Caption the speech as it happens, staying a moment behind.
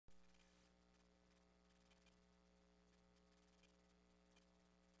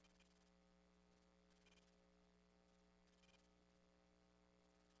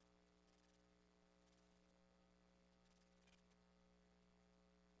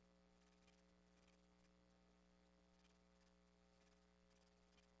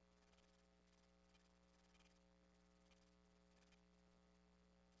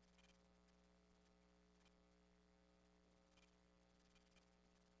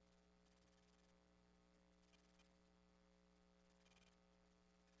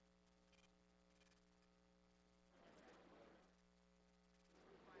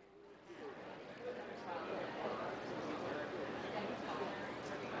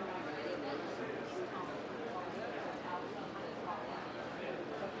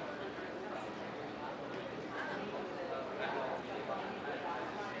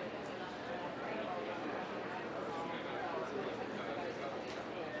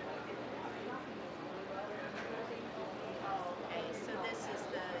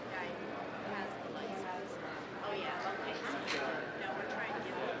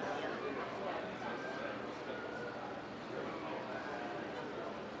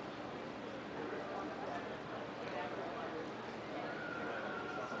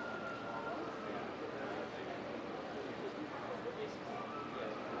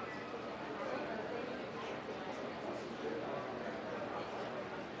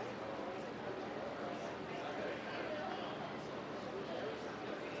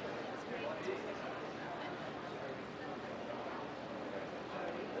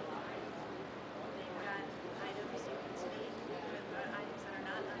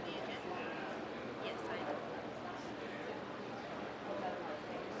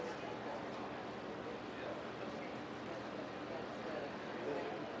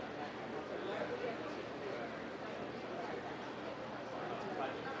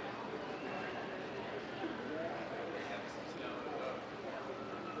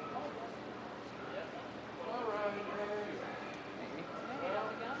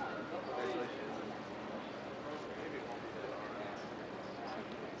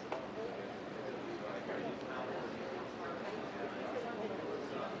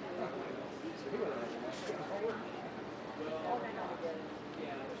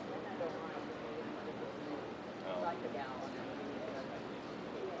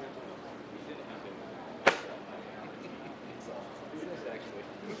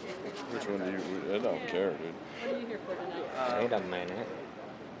don't care, dude. What are you here for tonight? Wait a minute.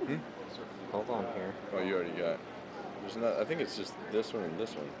 Hold on here. Oh, you already got. There's not. I think it's just this one and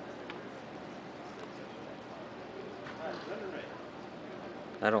this one.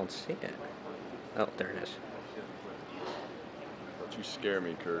 I don't see it. Oh, there it is. Don't you scare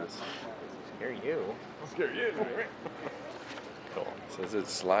me, Curtis. Scare you. I'll scare you. Cool. So is it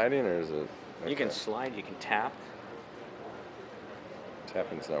sliding or is it? You can slide. You can tap.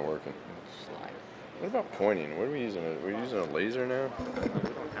 Tapping's not working. Slide. What about pointing? What are we using? Are we using a laser now? We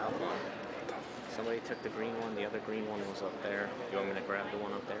don't have one. Somebody took the green one. The other green one was up there. You want me to grab the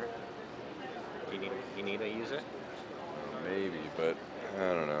one up there? You need to use it? Maybe, but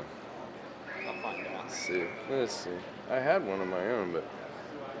I don't know. I'll find out. Let's see. Let's see. I had one of my own, but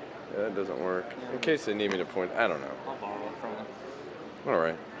that doesn't work. In case they need me to point, I don't know. I'll borrow it from them. All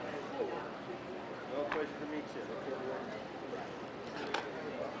right. No question to meet you.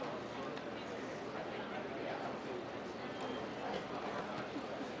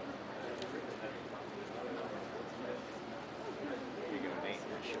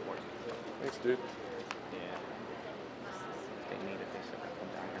 Thanks, dude. Yeah. If they need it, they said they'll come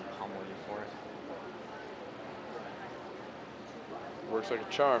down here and pummel you for it. Works like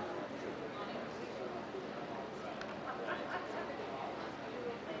a charm.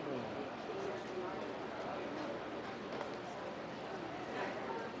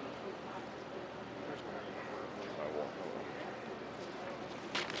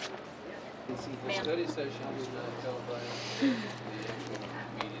 Study session is not televised.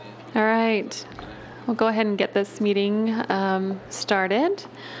 All right. We'll go ahead and get this meeting started.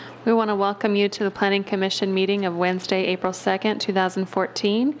 We want to welcome you to the Planning Commission meeting of Wednesday, April 2nd,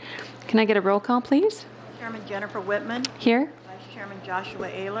 2014. Can I get a roll call, please? Chairman Jennifer Whitman. Here. Vice Chairman Joshua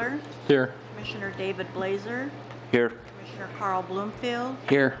Ayler. Here. Commissioner David Blazer. Here. Commissioner Carl Bloomfield.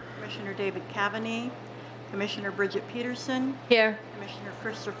 Here. Commissioner David Cavaney. Commissioner Bridget Peterson. Here. Commissioner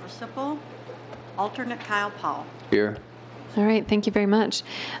Christopher Sipple. Alternate Kyle Powell. Here. All right. Thank you very much.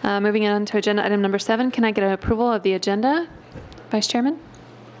 Moving on to agenda item number 7. Can I get an approval of the agenda? Vice Chairman?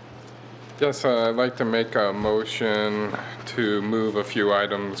 Yes, I'd like to make a motion to move a few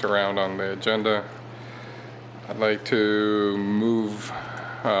items around on the agenda. I'd like to move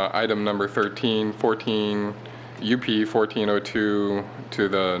item number 13, 14, UP 1402 to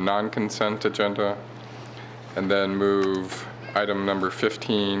the non-consent agenda, and then move item number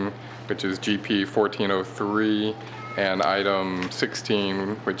 15, which is GP 1403, and item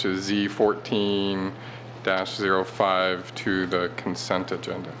 16, which is Z14-05 to the consent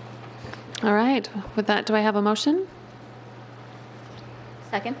agenda. All right. With that, do I have a motion?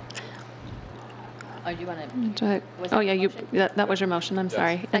 Second. Or do you want to? Oh, yeah, that was your motion. I'm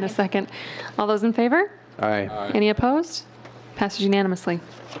sorry. In a second. All those in favor? Aye. Any opposed? Passes unanimously.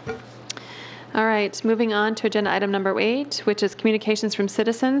 All right, moving on to agenda item number 8, which is communications from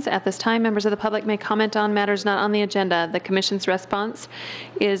citizens. At this time, members of the public may comment on matters not on the agenda. The Commission's response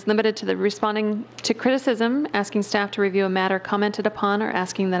is limited to the responding to criticism, asking staff to review a matter commented upon, or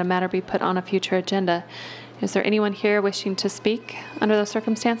asking that a matter be put on a future agenda. Is there anyone here wishing to speak under those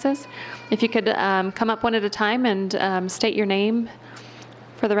circumstances? If you could come up one at a time and state your name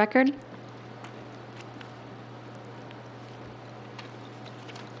for the record.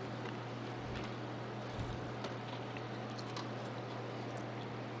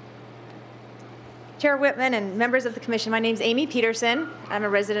 Chair Whitman and members of the Commission, my name is Amy Peterson. I'm a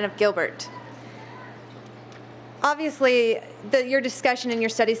resident of Gilbert. Obviously, your discussion in your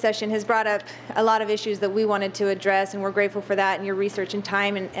study session has brought up a lot of issues that we wanted to address, and we're grateful for that and your research and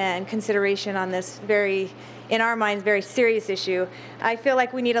time and consideration on this very, in our minds, very serious issue. I feel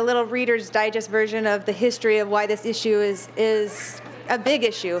like we need a little Reader's Digest version of the history of why this issue is a big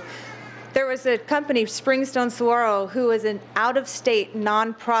issue. There was a company, Springstone Saguaro, who was an out-of-state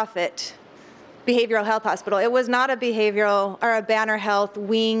nonprofit behavioral health hospital. It was not a behavioral or a Banner Health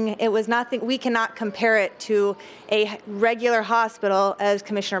wing. It was nothing. We cannot compare it to a regular hospital, as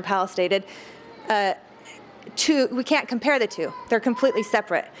Commissioner Powell stated. We can't compare the two. They're completely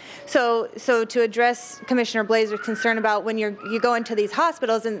separate. So to address Commissioner Blazer's concern about when you go into these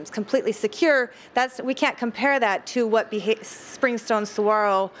hospitals and it's completely secure, we can't compare that to what Springstone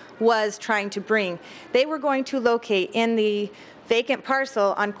Saguaro was trying to bring. They were going to locate in the vacant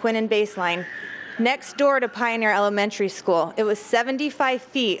parcel on Quinn and Baseline, next door to Pioneer Elementary School. It was 75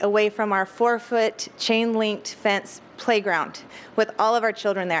 feet away from our 4-foot chain-linked fence playground with all of our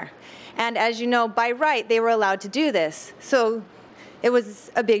children there. And as you know, by right, they were allowed to do this. So it was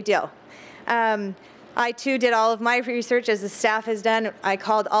a big deal. I too did all of my research as the staff has done. I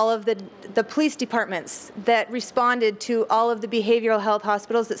called all of the police departments that responded to all of the behavioral health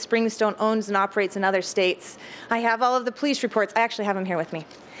hospitals that Springstone owns and operates in other states. I have all of the police reports. I actually have them here with me.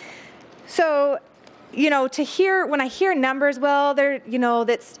 So, you know, when I hear numbers, well,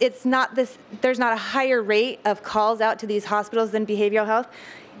 it's not this, there's not a higher rate of calls out to these hospitals than behavioral health.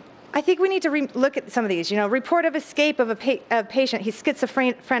 I think we need to look at some of these. You know, report of escape of a patient. He's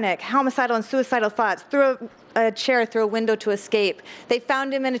schizophrenic, homicidal and suicidal thoughts. Threw a chair through a window to escape. They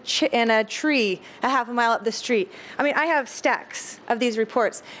found him in a tree a half a mile up the street. I mean, I have stacks of these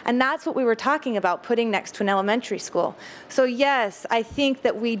reports, and that's what we were talking about putting next to an elementary school. So yes, I think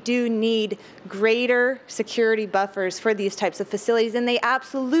that we do need greater security buffers for these types of facilities, and they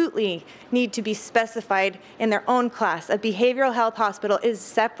absolutely need to be specified in their own class. A behavioral health hospital is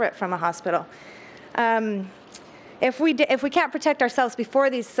separate from a hospital. If we can't protect ourselves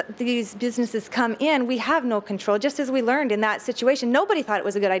before these businesses come in, we have no control, just as we learned in that situation. Nobody thought it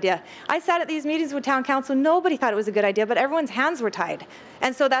was a good idea. I sat at these meetings with town council, nobody thought it was a good idea, but everyone's hands were tied.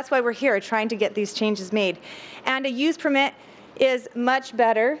 And so that's why we're here, trying to get these changes made. And a use permit is much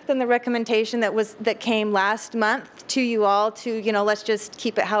better than the recommendation that came last month to you all to, you know, let's just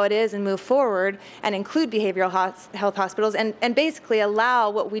keep it how it is and move forward and include behavioral health hospitals and basically allow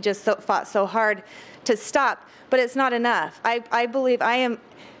what we just fought so hard to stop. But it's not enough. I believe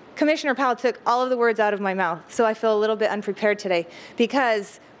Commissioner Powell took all of the words out of my mouth, so I feel a little bit unprepared today,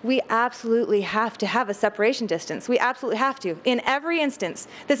 because we absolutely have to have a separation distance. We absolutely have to. In every instance,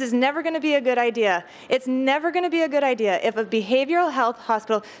 this is never going to be a good idea. It's never going to be a good idea if a behavioral health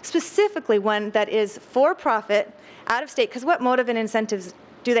hospital, specifically one that is for-profit, out of state, because what motive and incentives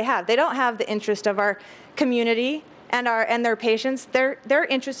do they have? They don't have the interest of our community and their patients. Their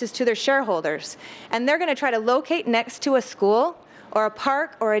interest is to their shareholders. And they're going to try to locate next to a school or a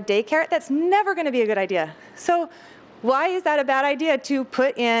park or a daycare. That's never going to be a good idea. So why is that a bad idea to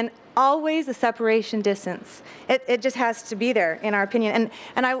put in always a separation distance? It just has to be there, in our opinion.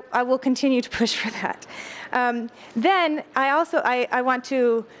 And I will continue to push for that. Then I want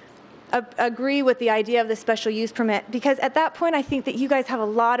to agree with the idea of the special use permit, because at that point I think that you guys have a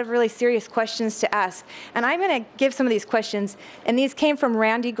lot of really serious questions to ask. And I'm going to give some of these questions, and these came from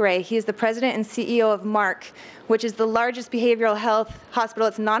Randy Gray. He is the president and CEO of MARC, which is the largest behavioral health hospital.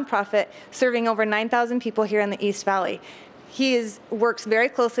 It's a nonprofit serving over 9,000 people here in the East Valley. He works very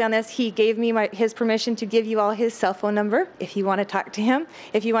closely on this. He gave me his permission to give you all his cell phone number if you want to talk to him,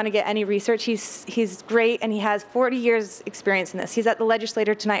 if you want to get any research. He's great, and he has 40 years experience in this. He's at the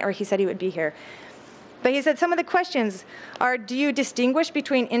legislature tonight, or he said he would be here. But he said some of the questions are, do you distinguish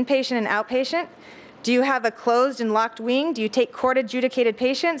between inpatient and outpatient? Do you have a closed and locked wing? Do you take court-adjudicated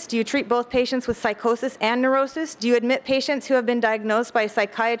patients? Do you treat both patients with psychosis and neurosis? Do you admit patients who have been diagnosed by a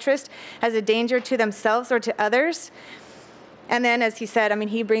psychiatrist as a danger to themselves or to others? And then, as he said, I mean,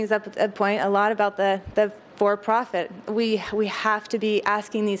 he brings up a point a lot about the for-profit. We have to be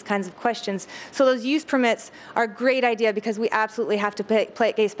asking these kinds of questions. So those use permits are a great idea, because we absolutely have to play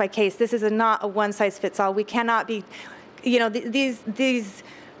it case by case. This is not a one-size-fits-all. We cannot be, you know,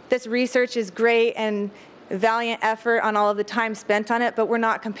 this research is great and valiant effort on all of the time spent on it, but we're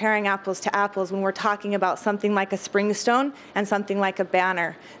not comparing apples to apples when we're talking about something like a Springstone and something like a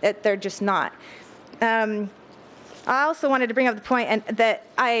Banner. They're just not. I also wanted to bring up the point that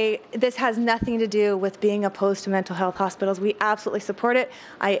this has nothing to do with being opposed to mental health hospitals. We absolutely support it.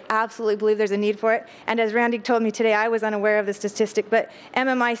 I absolutely believe there's a need for it. And as Randy told me today, I was unaware of the statistic, but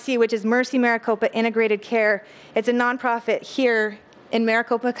MMIC, which is Mercy Maricopa Integrated Care, it's a nonprofit here in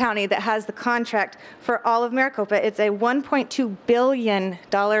Maricopa County that has the contract for all of Maricopa. It's a $1.2 billion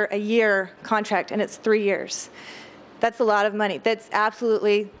a year contract, and it's 3 years. That's a lot of money. That's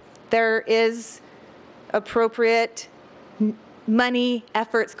absolutely, there is appropriate money,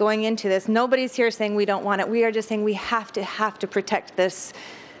 efforts going into this. Nobody's here saying we don't want it. We are just saying we have to protect this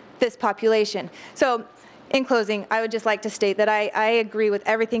population. So in closing, I would just like to state that I agree with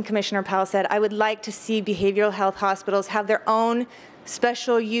everything Commissioner Powell said. I would like to see behavioral health hospitals have their own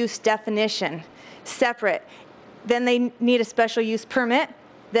special use definition, separate. Then they need a special use permit.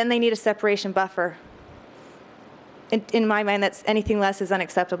 Then they need a separation buffer. In my mind, that's anything less is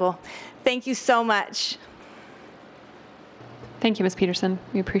unacceptable. Thank you so much. Thank you, Ms. Peterson.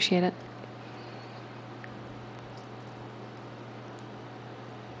 We appreciate it.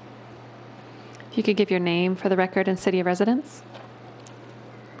 If you could give your name for the record and city of residence.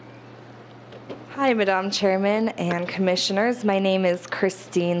 Hi, Madam Chairman and Commissioners. My name is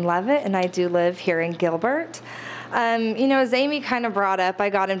Christine Levitt, and I do live here in Gilbert. As Amy kind of brought up, I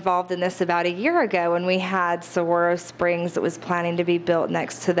got involved in this about a year ago when we had Saguaro Springs that was planning to be built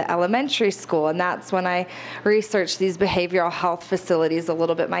next to the elementary school. And that's when I researched these behavioral health facilities a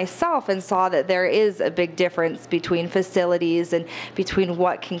little bit myself and saw that there is a big difference between facilities and between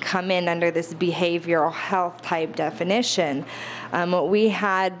what can come in under this behavioral health type definition. What we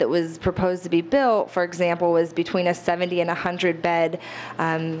had that was proposed to be built, for example, was between a 70 and 100 bed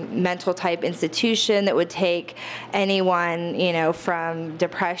mental type institution that would take anyone, from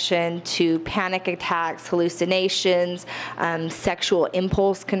depression to panic attacks, hallucinations, sexual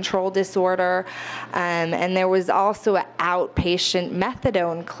impulse control disorder. And there was also an outpatient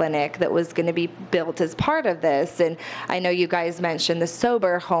methadone clinic that was going to be built as part of this. And I know you guys mentioned the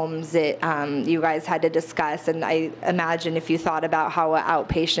sober homes that you guys had to discuss. And I imagine if you thought about how an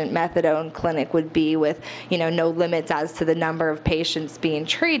outpatient methadone clinic would be with, no limits as to the number of patients being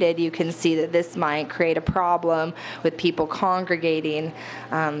treated, you can see that this might create a problem with people congregating,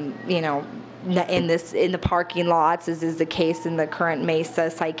 in the parking lots, as is the case in the current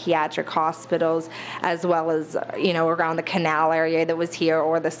Mesa psychiatric hospitals, as well as, around the canal area that was here,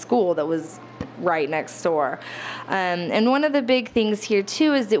 or the school that was right next door. And one of the big things here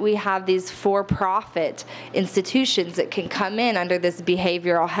too is that we have these for-profit institutions that can come in under this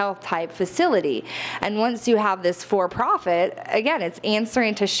behavioral health type facility. And once you have this for-profit, again, it's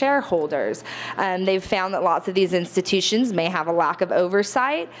answering to shareholders. They've found that lots of these institutions may have a lack of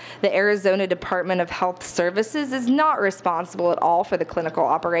oversight. The Arizona Department of Health Services is not responsible at all for the clinical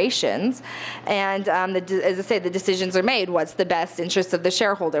operations. And as I say, the decisions are made. What's the best interest of the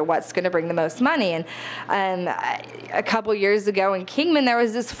shareholder? What's going to bring the most money? And a couple years ago in Kingman, there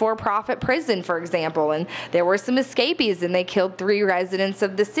was this for-profit prison, for example, and there were some escapees, and they killed 3 residents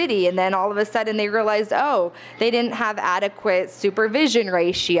of the city. And then all of a sudden they realized, oh, they didn't have adequate supervision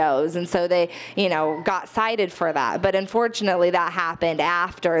ratios, and so they, got cited for that. But unfortunately, that happened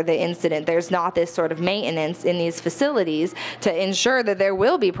after the incident. There's not this sort of maintenance in these facilities to ensure that there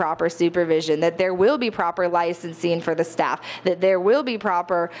will be proper supervision, that there will be proper licensing for the staff, that there will be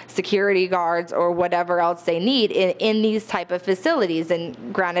proper security guards or whatever else they need in these type of facilities.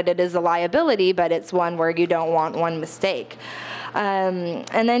 And granted, it is a liability, but it's one where you don't want one mistake. And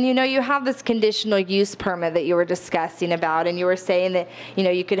then, you have this conditional use permit that you were discussing about, and you were saying that,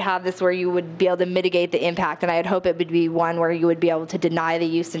 you could have this where you would be able to mitigate the impact, and I'd hope it would be one where you would be able to deny the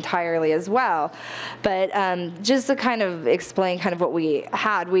use entirely as well. But just to kind of explain kind of what we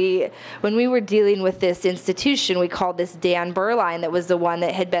had, when we were dealing with this institution, we called this Dan Berline, that was the one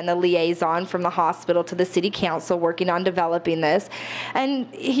that had been the liaison from the hospital to the city council working on developing this. And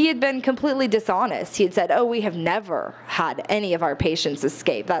he had been completely dishonest. He had said, oh, we have never had any of our patients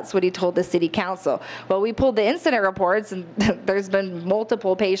escape. That's what he told the city council. Well, we pulled the incident reports, and there's been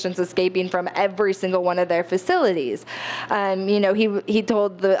multiple patients escaping from every single one of their facilities. He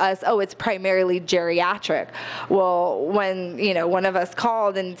told us, oh, it's primarily geriatric. Well, when, one of us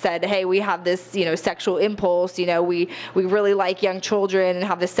called and said, hey, we have this, sexual impulse, we really like young children and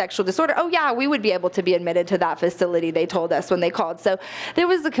have this sexual disorder. Oh, yeah, we would be able to be admitted to that facility, they told us when they called. So there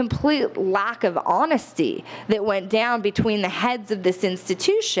was a complete lack of honesty that went down between the heads of this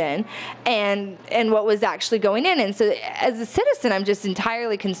institution and what was actually going in. And so as a citizen, I'm just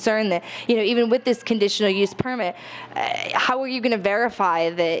entirely concerned that, even with this conditional use permit, how are you going to verify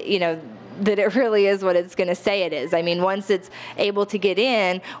that, that it really is what it's going to say it is? I mean, once it's able to get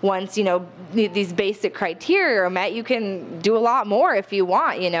in, once, these basic criteria are met, you can do a lot more if you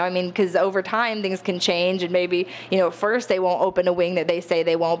want, because over time things can change, and maybe, at first they won't open a wing that they say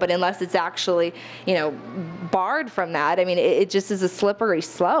they won't, but unless it's actually, barred from that, I mean, it just is a slippery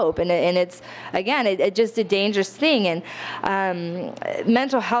slope, and it's, again, it's just a dangerous thing. And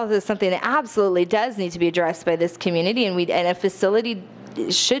mental health is something that absolutely does need to be addressed by this community, and a facility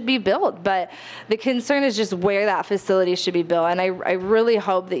should be built, but the concern is just where that facility should be built. And I really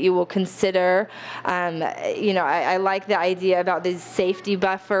hope that you will consider, I like the idea about these safety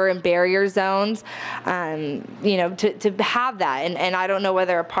buffer and barrier zones, to have that. And I don't know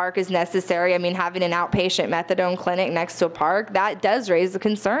whether a park is necessary. I mean, having an outpatient methadone clinic next to a park, that does raise a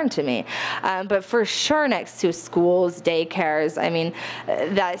concern to me. But for sure next to schools, daycares, I mean,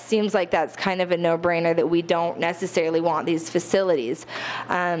 that seems like that's kind of a no-brainer that we don't necessarily want these facilities.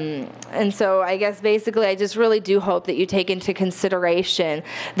 And so I guess basically I just really do hope that you take into consideration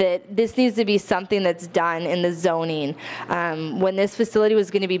that this needs to be something that's done in the zoning. When this facility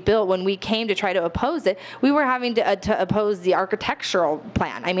was going to be built, when we came to try to oppose it, we were having to oppose the architectural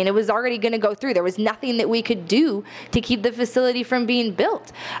plan. I mean, it was already going to go through. There was nothing that we could do to keep the facility from being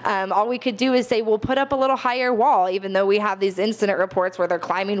built. All we could do is say, we'll put up a little higher wall, even though we have these incident reports where they're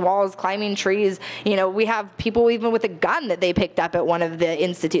climbing walls, climbing trees. You know, we have people even with a gun that they picked up at one of the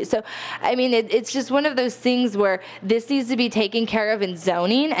institutes. So, I mean, it's just one of those things where this needs to be taken care of in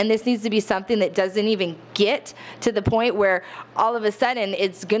zoning, and this needs to be something that doesn't even get to the point where all of a sudden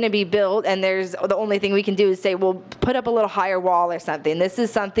it's going to be built and there's the only thing we can do is say, well, put up a little higher wall or something. This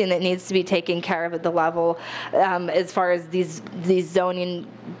is something that needs to be taken care of at the level as far as these zoning,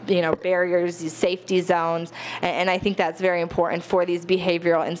 you know, barriers, these safety zones, and I think that's very important for these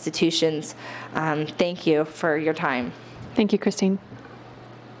behavioral institutions. Thank you for your time. Thank you, Christine.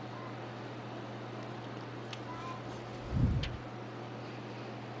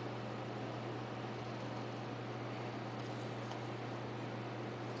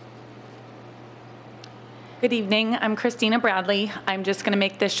 Good evening. I'm Christina Bradley. I'm just going to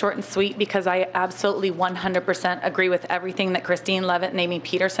make this short and sweet because I absolutely 100% agree with everything that Christine Levitt and Amy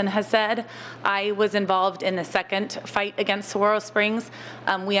Peterson has said. I was involved in the second fight against Saguaro Springs.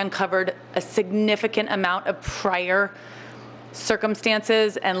 We uncovered a significant amount of prior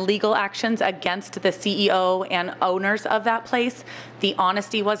circumstances and legal actions against the CEO and owners of that place. The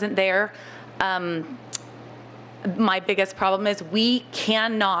honesty wasn't there. My biggest problem is we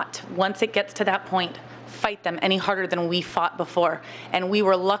cannot, once it gets to that point, fight them any harder than we fought before. And we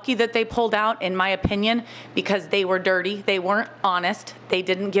were lucky that they pulled out, in my opinion, because they were dirty. They weren't honest. They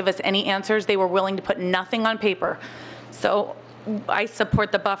didn't give us any answers. They were willing to put nothing on paper. So I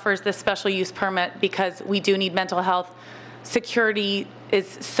support the buffers, the special use permit, because we do need mental health. Security is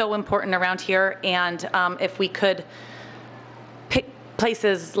so important around here. And if we could pick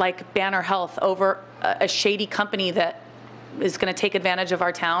places like Banner Health over a shady company that is going to take advantage of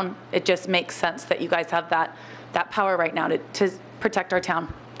our town, it just makes sense that you guys have that power right now to protect our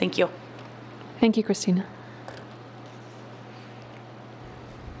town. Thank you. Thank you, Christina.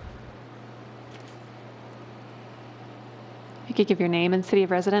 You could give your name and city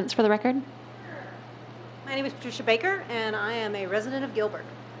of residence for the record. My name is Patricia Baker, and I am a resident of Gilbert.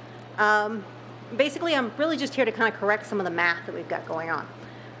 Basically, I'm really just here to kind of correct some of the math that we've got going on.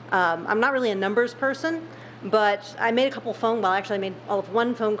 I'm not really a numbers person, but I made a couple actually I made all of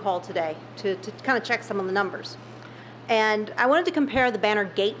one phone call today to kind of check some of the numbers. And I wanted to compare the Banner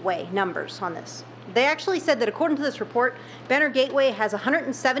Gateway numbers on this. They actually said that according to this report, Banner Gateway has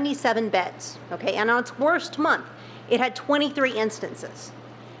 177 beds, okay? And on its worst month, it had 23 instances.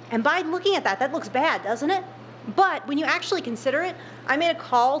 And by looking at that, that looks bad, doesn't it? But when you actually consider it, I made a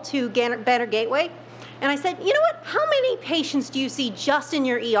call to Banner Gateway, and I said, you know what, how many patients do you see just in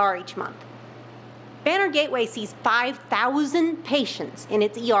your ER each month? Banner Gateway sees 5,000 patients in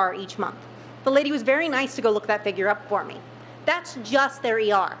its ER each month. The lady was very nice to go look that figure up for me. That's just their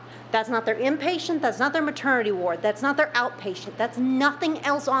ER. That's not their inpatient, that's not their maternity ward, that's not their outpatient, that's nothing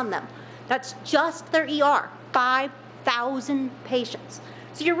else on them. That's just their ER, 5,000 patients.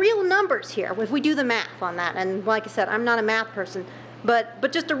 So your real numbers here, if we do the math on that, and like I said, I'm not a math person,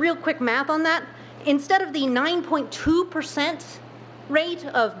 but just a real quick math on that, instead of the 9.2% rate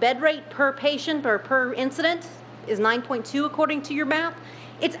of bed rate per patient or per incident is 9.2 according to your math,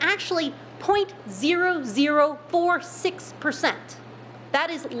 it's actually 0.0046%. That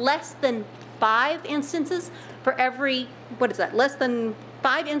is less than 5 instances for every, what is that, less than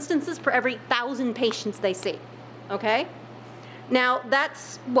 5 instances per every 1,000 patients they see, okay? Now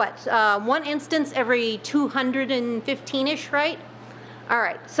that's what, 1 instance every 215-ish, right? All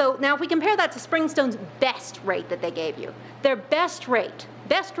right, so now if we compare that to Springstone's best rate that they gave you, their best rate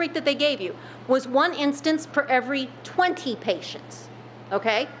that they gave you was 1 instance per every 20 patients,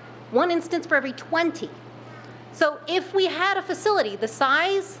 okay? 1 instance per every 20. So if we had a facility the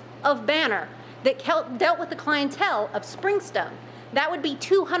size of Banner that dealt with the clientele of Springstone, that would be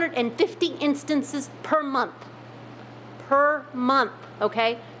 250 instances per month. Per month,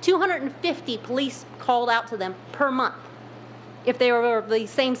 okay? 250 police called out to them per month if they were the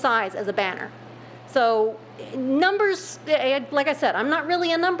same size as a Banner. So numbers, like I said, I'm not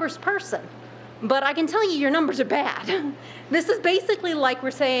really a numbers person, but I can tell you your numbers are bad. This is basically like we're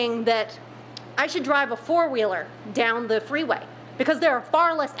saying that I should drive a four-wheeler down the freeway because there are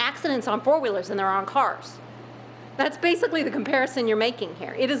far less accidents on four-wheelers than there are on cars. That's basically the comparison you're making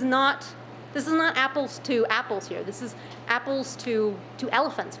here. It is not, this is not apples to apples here. This is apples to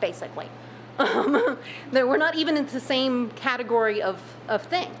elephants, basically. That we're not even into the same category of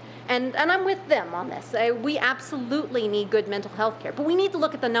thing. And I'm with them on this. We absolutely need good mental health care, but we need to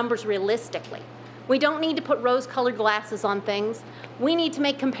look at the numbers realistically. We don't need to put rose-colored glasses on things. We need to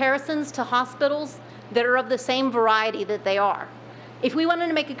make comparisons to hospitals that are of the same variety that they are. If we wanted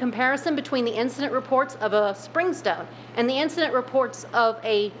to make a comparison between the incident reports of a Springstone and the incident reports of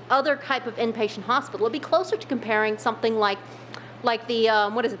a other type of inpatient hospital, it'd be closer to comparing something like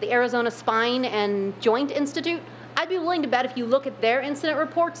the, the Arizona Spine and Joint Institute. I'd be willing to bet if you look at their incident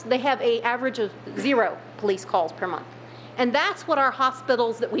reports, they have an average of 0 police calls per month. And that's what our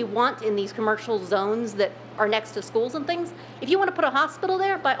hospitals that we want in these commercial zones that are next to schools and things. If you want to put a hospital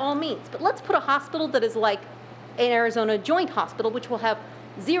there, by all means. But let's put a hospital that is like an Arizona Joint Hospital, which will have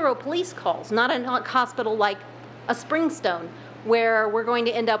 0 police calls, not a hospital like a Springstone, where we're going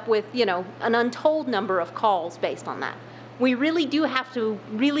to end up with, an untold number of calls based on that. We really do have to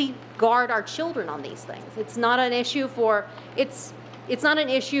really guard our children on these things. It's not an issue it's not an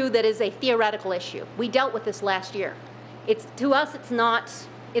issue that is a theoretical issue. We dealt with this last year. To us, it's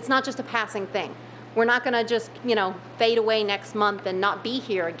not just a passing thing. We're not going to just, fade away next month and not be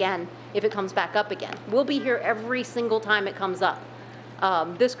here again if it comes back up again. We'll be here every single time it comes up.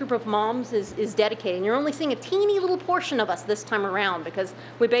 This group of moms is dedicated. And you're only seeing a teeny little portion of us this time around because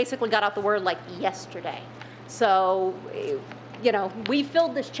we basically got out the word like yesterday. So, we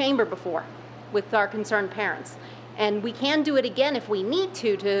filled this chamber before with our concerned parents. And we can do it again if we need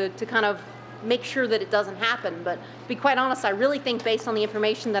to kind of make sure that it doesn't happen. But to be quite honest, I really think based on the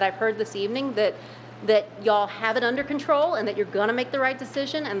information that I've heard this evening that y'all have it under control and that you're going to make the right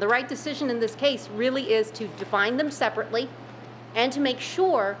decision. And the right decision in this case really is to define them separately and to make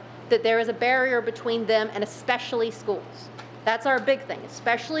sure that there is a barrier between them and especially schools. That's our big thing,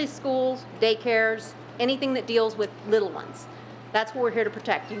 especially schools, daycares, anything that deals with little ones. That's what we're here to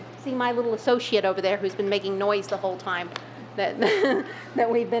protect. You see my little associate over there who's been making noise the whole time that that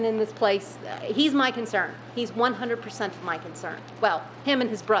we've been in this place. He's my concern. He's 100% of my concern. Well, him and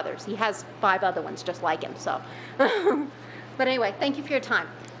his brothers. He has 5 other ones just like him, so. But anyway, thank you for your time.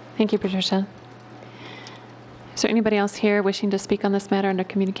 Thank you, Patricia. Is there anybody else here wishing to speak on this matter under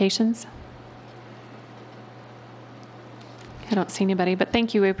communications? I don't see anybody, but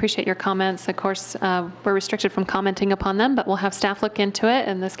thank you. We appreciate your comments. Of course, we're restricted from commenting upon them, but we'll have staff look into it,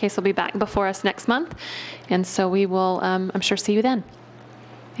 and this case will be back before us next month. And so we will, I'm sure, see you then.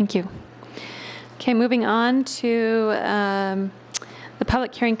 Thank you. Okay, moving on to the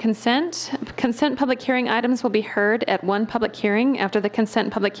public hearing consent. Consent public hearing items will be heard at one public hearing. After the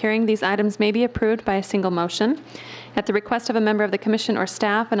consent public hearing, these items may be approved by a single motion. At the request of a member of the commission or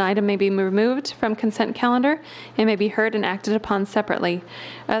staff, an item may be removed from consent calendar and may be heard and acted upon separately.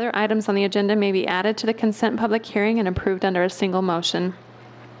 Other items on the agenda may be added to the consent public hearing and approved under a single motion.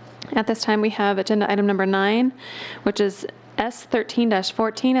 At this time, we have agenda item number 9, which is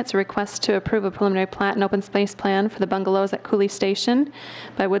S13-14. It's a request to approve a preliminary plat and open space plan for the bungalows at Cooley Station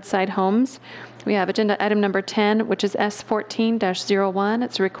by Woodside Homes. We have agenda item number 10, which is S14-01.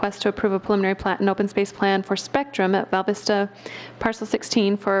 It's a request to approve a preliminary plat and open space plan for Spectrum at Val Vista Parcel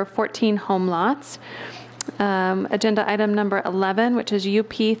 16 for 14 home lots. Agenda item number 11, which is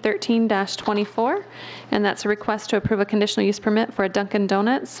UP 13-24, and that's a request to approve a conditional use permit for a Dunkin'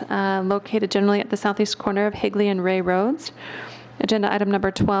 Donuts located generally at the southeast corner of Higley and Ray Roads. Agenda item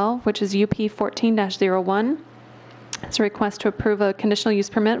number 12, which is UP 14-01. It's a request to approve a conditional use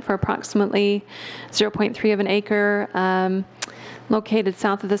permit for approximately 0.3 of an acre located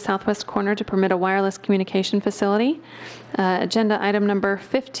south of the southwest corner to permit a wireless communication facility. Agenda item number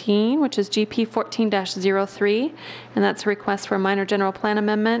 15, which is GP 14-03, and that's a request for a minor general plan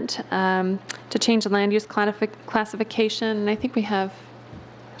amendment to change the land use classification. And I think we have,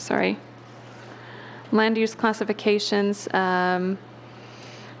 land use classifications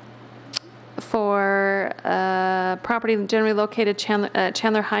for property generally located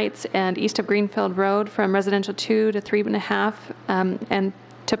Chandler Heights and east of Greenfield Road from residential 2 to 3.5 and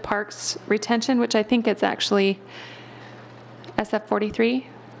to parks retention, which I think it's actually SF 43,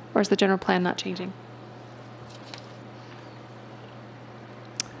 or is the general plan not changing?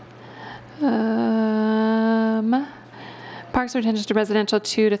 Parks retention to residential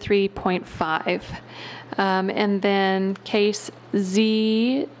 2 to 3.5. And then case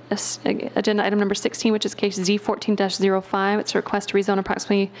Z, agenda item number 16, which is case Z 14-05. It's a request to rezone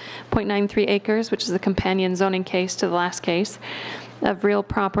approximately 0.93 acres, which is the companion zoning case to the last case, of real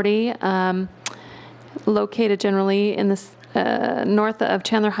property located generally in the north of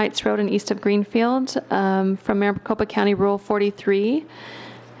Chandler Heights Road and east of Greenfield, from Maricopa County Rural 43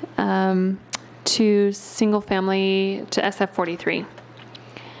 to single family to SF 43.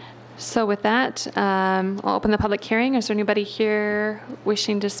 So with that, I'll open the public hearing. Is there anybody here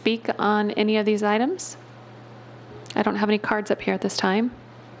wishing to speak on any of these items? I don't have any cards up here at this time.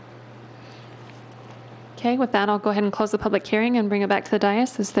 Okay, with that, I'll go ahead and close the public hearing and bring it back to the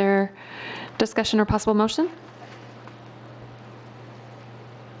dais. Is there discussion or possible motion?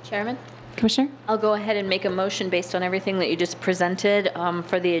 Chairman? Commissioner? I'll go ahead and make a motion based on everything that you just presented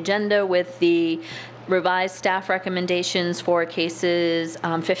for the agenda with the revised staff recommendations for cases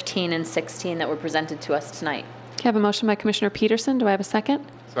 15 and 16 that were presented to us tonight. Okay, I have a motion by Commissioner Peterson. Do I have a second?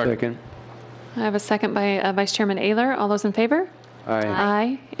 Second. I have a second by Vice Chairman Ayler. All those in favor? Aye.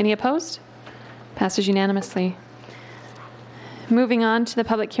 Aye. Any opposed? Passes unanimously. Moving on to the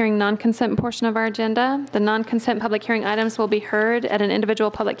public hearing non-consent portion of our agenda. The non-consent public hearing items will be heard at an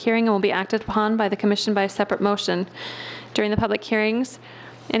individual public hearing and will be acted upon by the commission by a separate motion. During the public hearings,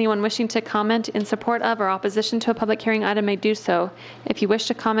 anyone wishing to comment in support of or opposition to a public hearing item may do so. If you wish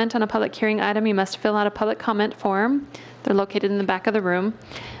to comment on a public hearing item, you must fill out a public comment form. They're located in the back of the room,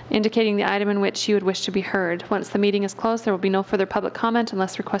 indicating the item in which you would wish to be heard. Once the meeting is closed, there will be no further public comment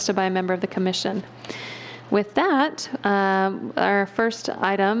unless requested by a member of the commission. With that, our first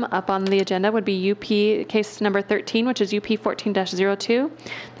item up on the agenda would be UP case number 13, which is UP 14-02.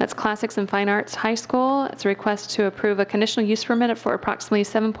 That's Classics and Fine Arts High School. It's a request to approve a conditional use permit for approximately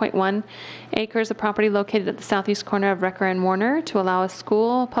 7.1 acres of property located at the southeast corner of Recker and Warner to allow a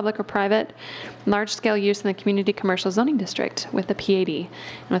school, public or private, large-scale use in the community commercial zoning district with the PAD.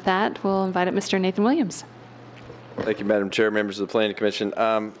 And with that, we'll invite up Mr. Nathan Williams. Thank you, Madam Chair, members of the Planning Commission.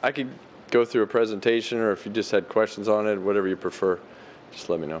 I could go through a presentation, or if you just had questions on it, whatever you prefer, just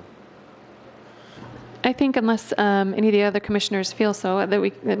let me know. I think unless any of the other commissioners feel so, that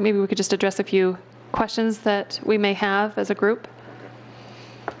maybe we could just address a few questions that we may have as a group.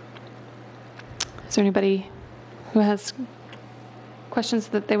 Is there anybody who has questions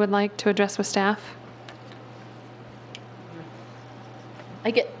that they would like to address with staff?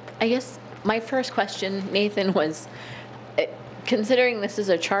 I guess my first question, Nathan, was considering this is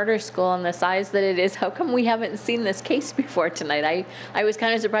a charter school and the size that it is, how come we haven't seen this case before tonight? I was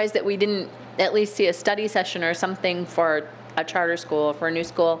kind of surprised that we didn't at least see a study session or something for a charter school, for a new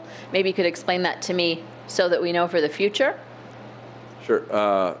school. Maybe you could explain that to me so that we know for the future. Sure.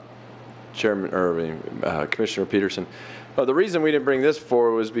 Commissioner Peterson. The reason we didn't bring this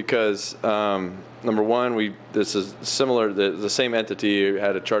forward was because, number one, this is similar, the same entity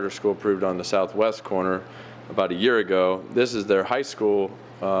had a charter school approved on the southwest corner about a year ago. This is their high school,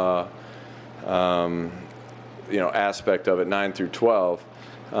 aspect of it, 9 through 12.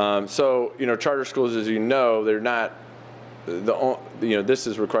 So, charter schools, as you know, they're not, this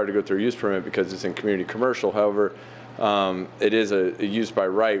is required to go through a use permit because it's in community commercial. However, it is a use by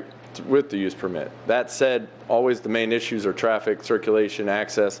right with the use permit. That said, always the main issues are traffic, circulation,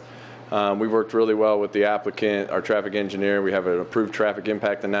 access. We've worked really well with the applicant, our traffic engineer. We have an approved traffic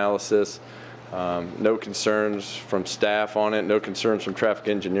impact analysis. No concerns from staff on it, no concerns from traffic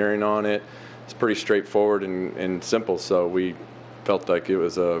engineering on it. It's pretty straightforward and simple, so we felt like it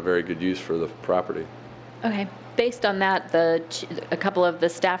was a very good use for the property. Okay. Based on that, a couple of the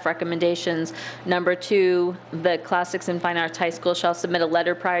staff recommendations. Number 2, the Classics and Fine Arts High School shall submit a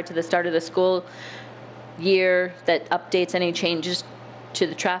letter prior to the start of the school year that updates any changes to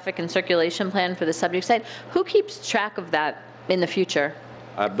the traffic and circulation plan for the subject site. Who keeps track of that in the future?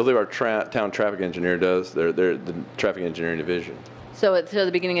 I believe our town traffic engineer does. They're the traffic engineering division. So at the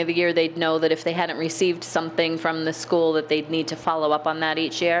beginning of the year, they'd know that if they hadn't received something from the school, that they'd need to follow up on that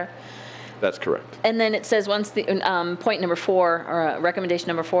each year? That's correct. And then it says once the, point number 4, or recommendation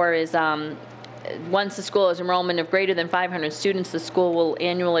number 4 is, once the school has enrollment of greater than 500 students, the school will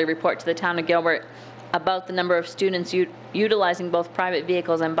annually report to the town of Gilbert about the number of students utilizing both private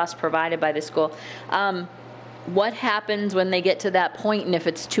vehicles and bus provided by the school. What happens when they get to that point, and if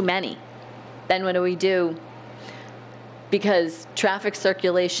it's too many? Then what do we do? Because traffic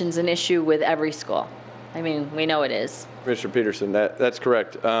circulation's an issue with every school. I mean, we know it is. Commissioner Peterson, that's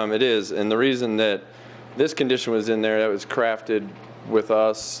correct. It is, and the reason that this condition was in there, that was crafted with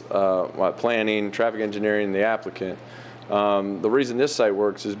us, planning, traffic engineering, the applicant. The reason this site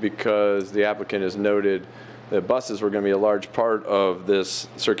works is because the applicant has noted that buses were going to be a large part of this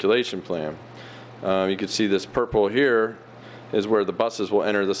circulation plan. You can see this purple here is where the buses will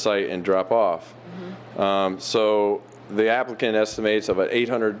enter the site and drop off. Mm-hmm. So the applicant estimates of an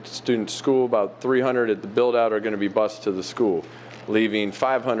 800 student school, about 300 at the build out are going to be bused to the school, leaving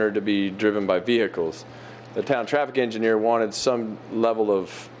 500 to be driven by vehicles. The town traffic engineer wanted some level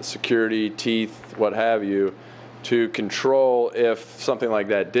of security, teeth, what have you, to control if something like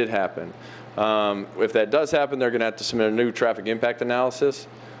that did happen. If that does happen, they're going to have to submit a new traffic impact analysis.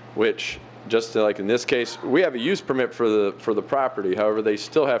 which, just like in this case, we have a use permit for the property. However, they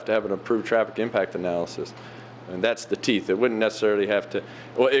still have to have an approved traffic impact analysis. And that's the teeth. It wouldn't necessarily have to,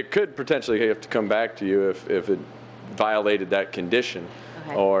 well, it could potentially have to come back to you if it violated that condition,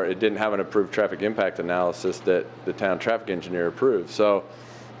 Okay. or it didn't have an approved traffic impact analysis that the town traffic engineer approved. So,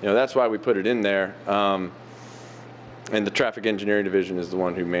 that's why we put it in there. And the traffic engineering division is the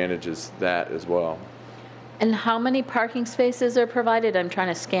one who manages that as well. And how many parking spaces are provided? I'm trying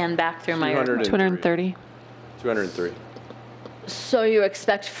to scan back through my. 230. 203. So you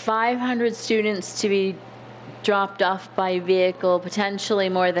expect 500 students to be dropped off by vehicle, potentially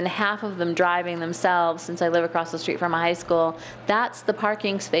more than half of them driving themselves, since I live across the street from a high school. That's the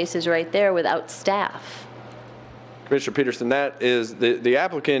parking spaces right there without staff. Commissioner Peterson, that is, the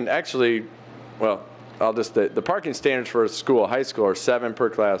applicant actually, well, the parking standards for a school, high school, are 7 per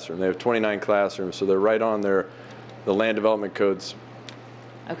classroom. They have 29 classrooms, so they're right on the land development code's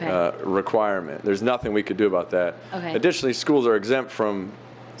Okay. requirement. There's nothing we could do about that. Okay. Additionally, schools are exempt from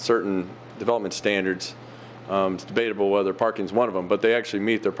certain development standards. It's debatable whether parking is one of them, but they actually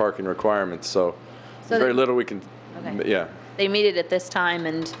meet their parking requirements. So there's very little we can, Okay. yeah. They meet it at this time,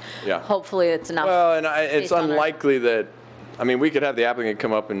 and Yeah. hopefully it's enough. Well, and it's based on our- unlikely that, I mean, we could have the applicant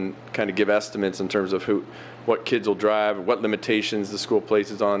come up and kind of give estimates in terms of what kids will drive, what limitations the school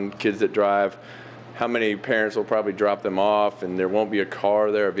places on kids that drive, how many parents will probably drop them off, and there won't be a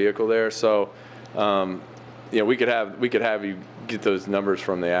car there, a vehicle there. So, we could have you get those numbers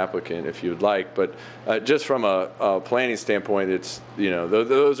from the applicant if you would like, but just from a planning standpoint, it's,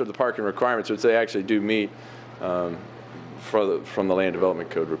 those are the parking requirements, which they actually do meet from the land development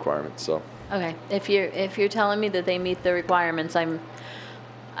code requirements. So. Okay, if you're telling me that they meet the requirements,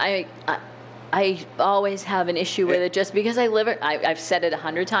 I always have an issue with it just because I've said it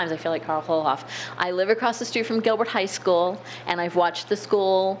 100 times. I feel like Carl Holohoff. I live across the street from Gilbert High School, and I've watched the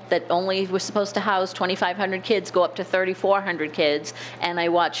school that only was supposed to house 2,500 kids go up to 3,400 kids, and I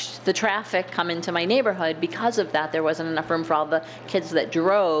watched the traffic come into my neighborhood. Because of that, there wasn't enough room for all the kids that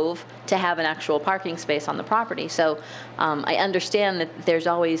drove to have an actual parking space on the property. So I understand that there's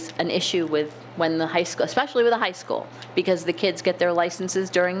always an issue with when the high school, especially with a high school, because the kids get their licenses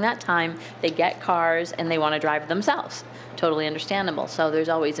during that time, they get cars, and they want to drive themselves. Totally understandable. So there's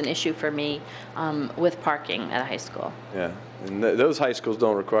always an issue for me with parking at a high school. Yeah, and those high schools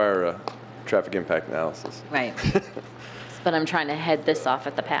don't require a traffic impact analysis. Right. But I'm trying to head this off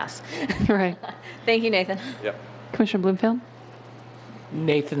at the pass. Right. Thank you, Nathan. Yep. Commissioner Bloomfield?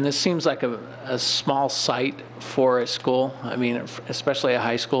 Nathan, this seems like a small site for a school. I mean, especially a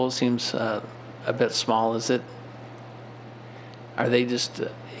high school, it seems a bit small. Are they just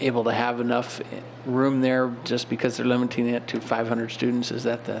able to have enough room there just because they're limiting it to 500 students? Is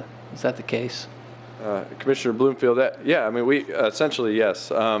that the case? Commissioner Bloomfield, yeah, I mean, we essentially, yes.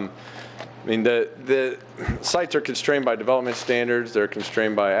 I mean, the sites are constrained by development standards. They're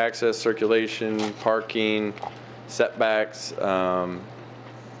constrained by access, circulation, parking, setbacks.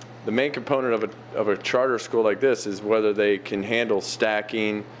 The main component of a charter school like this is whether they can handle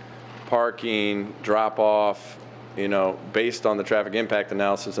stacking, parking, drop-off, based on the traffic impact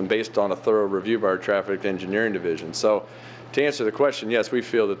analysis and based on a thorough review by our traffic engineering division. So to answer the question, yes, we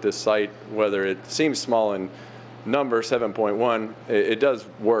feel that this site, whether it seems small in number, 7.1, it does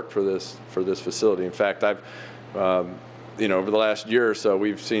work for this facility. In fact, I've over the last year or so,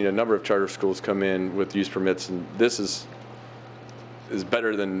 we've seen a number of charter schools come in with use permits, and this is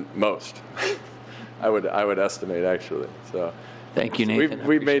better than most. I would estimate, actually. So Thank you, Nathan.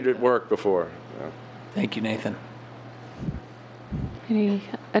 We've made it work before. Yeah. Thank you, Nathan. Any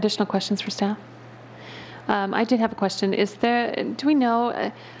additional questions for staff? I did have a question. Do we know,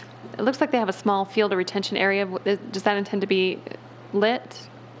 it looks like they have a small field or retention area. Does that intend to be lit?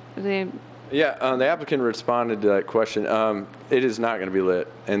 Yeah, the applicant responded to that question. It is not going to be lit,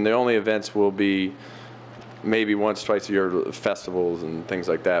 and the only events will be maybe once, twice a year, festivals and things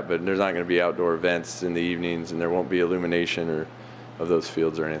like that, but there's not going to be outdoor events in the evenings, and there won't be illumination of those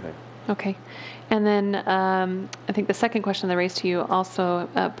fields or anything. Okay. And then I think the second question that I raised to you also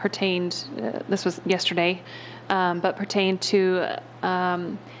pertained, this was yesterday, but pertained to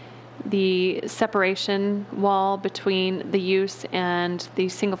the separation wall between the use and the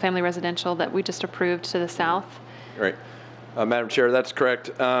single-family residential that we just approved to the south. Right. Madam Chair, that's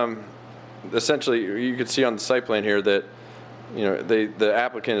correct. Essentially, you can see on the site plan here that the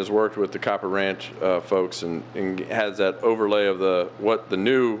applicant has worked with the Copper Ranch folks and has that overlay of what the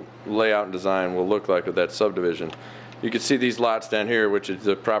new layout and design will look like of that subdivision. You can see these lots down here, which is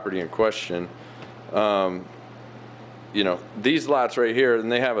the property in question. These lots right here,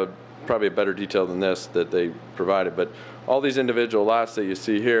 and they have probably a better detail than this that they provided, but all these individual lots that you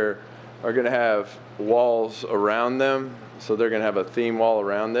see here are going to have walls around them. So they're going to have a theme wall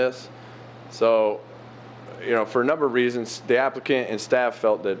around this. So, you know, for a number of reasons, the applicant and staff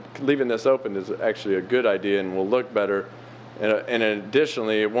felt that leaving this open is actually a good idea and will look better. And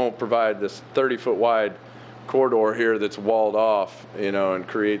additionally, it won't provide this 30-foot wide corridor here that's walled off, you know, and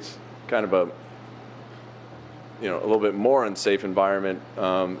creates kind of a, you know, a little bit more unsafe environment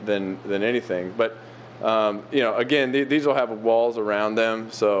than anything. But, you know, again, these will have walls around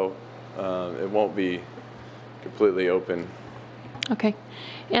them, so it won't be completely open. Okay.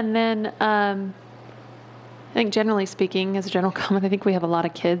 And then I think generally speaking, as a general comment, I think we have a lot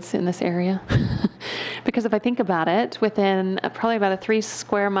of kids in this area. Because if I think about it, within probably about a 3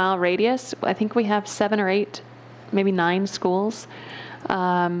 square mile radius, I think we have 7 or 8, maybe 9 schools.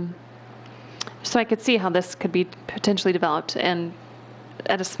 So I could see how this could be potentially developed and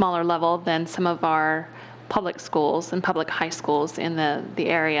at a smaller level than some of our public schools and public high schools in the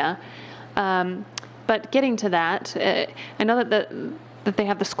area. But getting to that, I know that they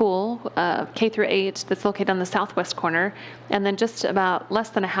have the school, K through 8, that's located on the southwest corner, and then just about less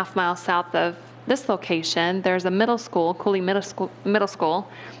than a half mile south of this location, there's a middle school, Cooley Middle School.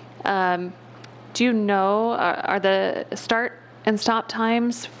 Do you know, are the start and stop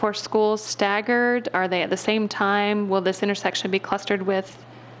times for schools staggered? Are they at the same time? Will this intersection be clustered with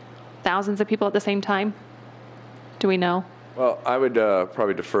thousands of people at the same time? Do we know? Well, I would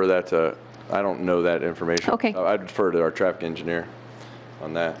probably defer that to, I don't know that information. Okay. I'd defer to our traffic engineer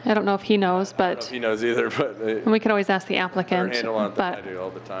on that. I don't know if he knows, I don't know but if he knows either, but and we could always ask the better applicant. handle on it than I But do all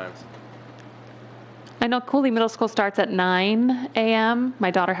the times. I know Cooley Middle School starts at 9 a.m. My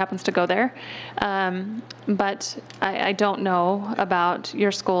daughter happens to go there. But I don't know about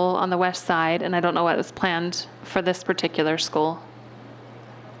your school on the west side, and I don't know what was planned for this particular school.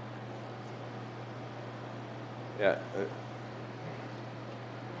 Yeah.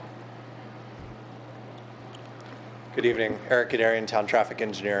 Good evening, Eric Gadarian, Town Traffic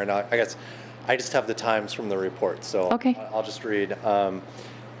Engineer, and I guess I just have the times from the report, so Okay. I'll just read.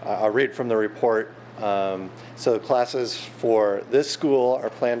 I'll read from the report. So the classes for this school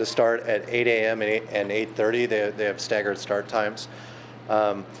are planned to start at 8 a.m. and 8:30. They have staggered start times,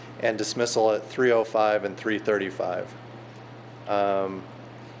 and dismissal at 3:05 and 3:35.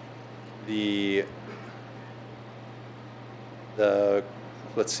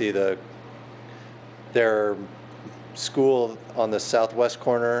 Let's see, their school on the southwest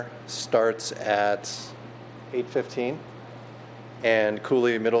corner starts at 8:15, and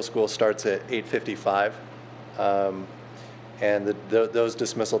Cooley Middle School starts at 8:55. And those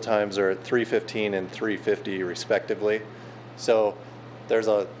dismissal times are at 3:15 and 3:50 respectively. So there's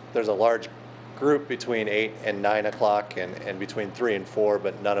a large group between 8 and 9 o'clock and between 3 and 4,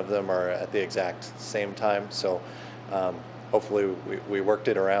 but none of them are at the exact same time. So hopefully we worked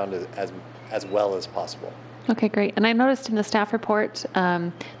it around as well as possible. Okay, great. And I noticed in the staff report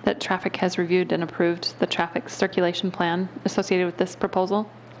that traffic has reviewed and approved the traffic circulation plan associated with this proposal.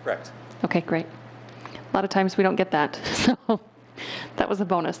 Correct. Okay, great. A lot of times we don't get that, so that was a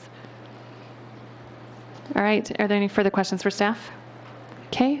bonus. All right, are there any further questions for staff?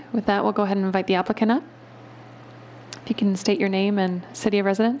 Okay, with that, we'll go ahead and invite the applicant up. If you can state your name and city of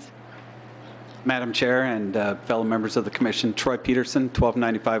residence. Madam Chair and fellow members of the Commission, Troy Peterson,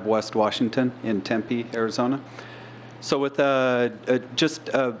 1295 West Washington in Tempe, Arizona. So with just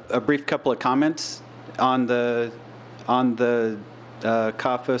a brief couple of comments on the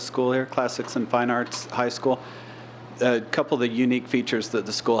CAFA school here, Classics and Fine Arts High School. A couple of the unique features that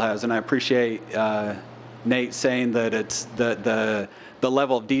the school has, and I appreciate Nate saying that it's the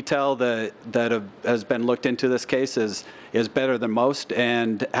level of detail that has been looked into this case is better than most.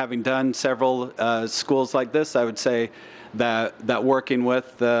 And having done several schools like this, I would say that working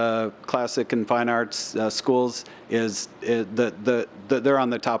with the Classic and Fine Arts schools is they're on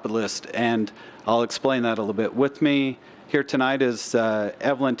the top of the list. And I'll explain that a little bit. With me here tonight is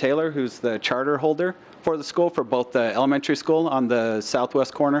Evelyn Taylor, who's the charter holder for the school, for both the elementary school on the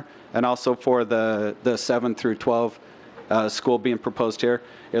southwest corner and also for the 7 through 12 school being proposed here,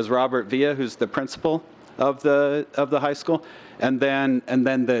 is Robert Villa, who's the principal of the high school. And then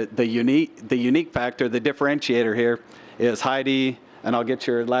the unique factor, the differentiator here is Heidi, and I'll get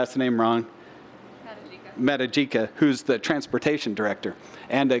your last name wrong, Medajika, who's the transportation director.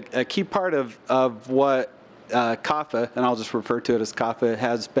 And a key part of what CAFA, and I'll just refer to it as CAFA,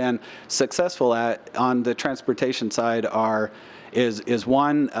 has been successful at on the transportation side is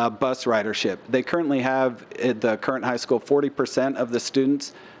one, bus ridership. They currently have, at the current high school, 40% of the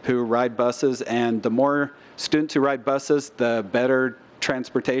students who ride buses, and the more students who ride buses, the better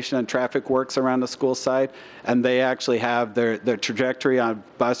transportation and traffic works around the school site, and they actually have their trajectory on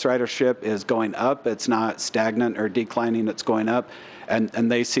bus ridership is going up. It's not stagnant or declining, it's going up, and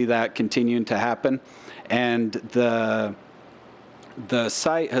they see that continuing to happen. And the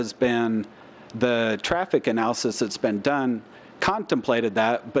site has been, the traffic analysis that's been done contemplated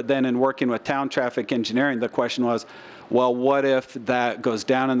that, but then in working with town traffic engineering, the question was, well, what if that goes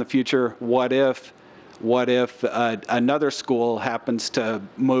down in the future? What if another school happens to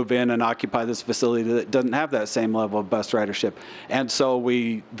move in and occupy this facility that doesn't have that same level of bus ridership? And so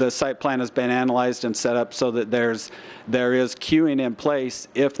the site plan has been analyzed and set up so that there is queuing in place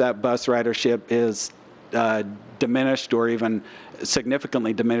if that bus ridership is diminished or even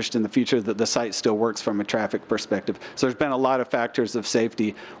significantly diminished in the future, that the site still works from a traffic perspective. So there's been a lot of factors of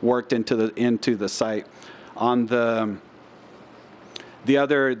safety worked into the site. On the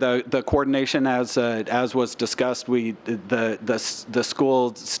coordination, as was discussed, the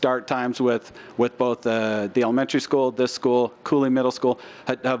school start times with both the elementary school, this school, Cooley Middle School,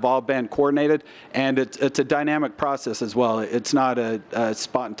 have all been coordinated, and it's a dynamic process as well. It's not a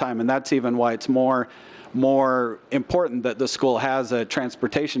spot in time, and that's even why it's more important that the school has a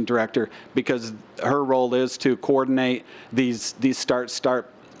transportation director, because her role is to coordinate these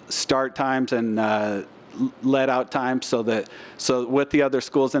start times and let out times so with the other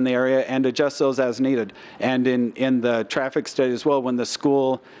schools in the area, and adjust those as needed. And in the traffic study as well, when the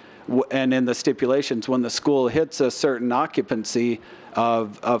school and in the stipulations, when the school hits a certain occupancy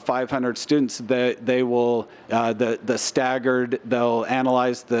of 500 students, they will they'll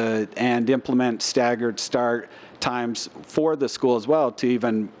analyze and implement staggered start times for the school as well to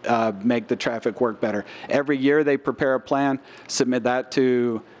even make the traffic work better. Every year they prepare a plan, submit that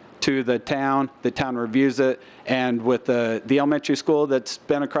to the town reviews it, and with the elementary school that's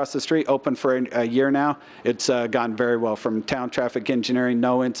been across the street, open for a year now, it's gone very well. From town traffic engineering,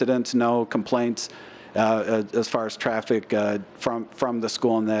 no incidents, no complaints as far as traffic from the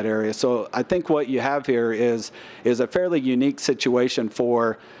school in that area. So I think what you have here is a fairly unique situation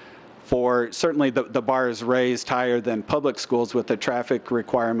for certainly the bar is raised higher than public schools with the traffic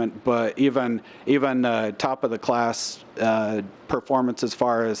requirement, but even top of the class performance as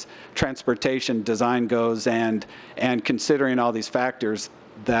far as transportation design goes, and considering all these factors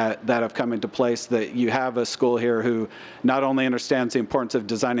that have come into place, that you have a school here who not only understands the importance of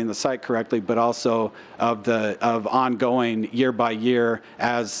designing the site correctly, but also of ongoing year by year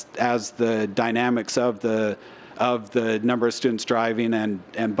as the dynamics of the number of students driving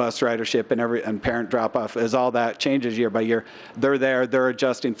and bus ridership and parent drop-off, as all that changes year by year, they're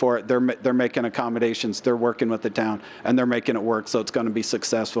adjusting for it, they're making accommodations, they're working with the town, and they're making it work, so it's going to be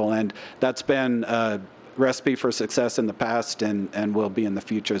successful. And that's been a recipe for success in the past and will be in the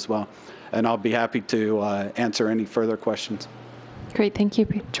future as well. And I'll be happy to answer any further questions. Great, thank you,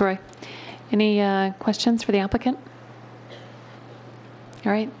 Troy. Any questions for the applicant?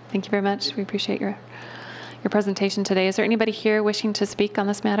 All right, thank you very much. We appreciate your presentation today. Is there anybody here wishing to speak on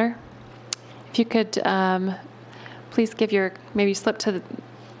this matter? If you could please give maybe slip to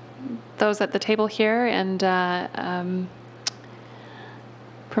those at the table here and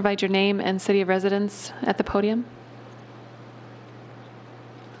provide your name and city of residence at the podium.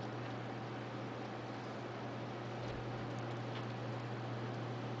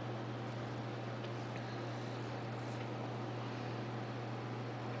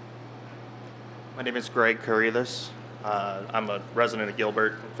 My name is Greg Kurilis. I'm a resident of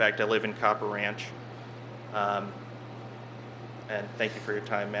Gilbert. In fact, I live in Copper Ranch. And thank you for your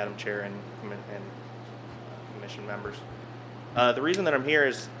time, Madam Chair and commission members. The reason that I'm here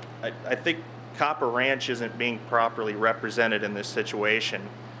is I think Copper Ranch isn't being properly represented in this situation.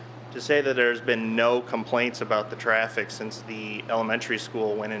 To say that there's been no complaints about the traffic since the elementary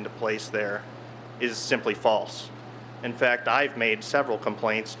school went into place there is simply false. In fact, I've made several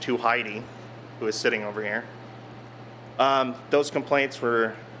complaints to Heidi, who is sitting over here. Those complaints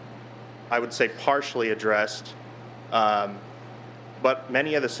were, I would say, partially addressed, but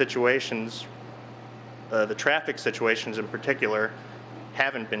many of the situations, the traffic situations in particular,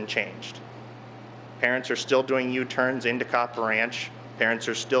 haven't been changed. Parents are still doing U-turns into Copper Ranch. Parents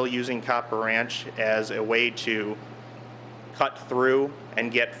are still using Copper Ranch as a way to cut through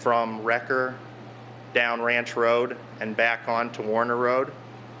and get from Wrecker down Ranch Road and back onto Warner Road.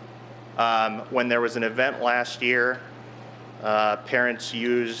 When there was an event last year, parents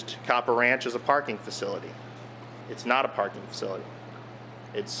used Copper Ranch as a parking facility. It's not a parking facility.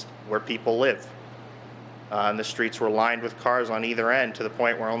 It's where people live. And the streets were lined with cars on either end to the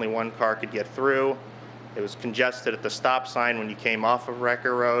point where only one car could get through. It was congested at the stop sign when you came off of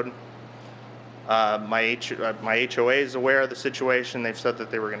Wrecker Road. My HOA is aware of the situation. They've said that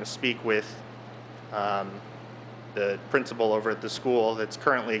they were going to speak with the principal over at the school that's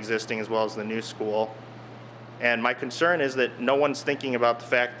currently existing, as well as the new school. And my concern is that no one's thinking about the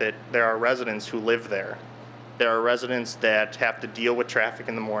fact that there are residents who live there. There are residents that have to deal with traffic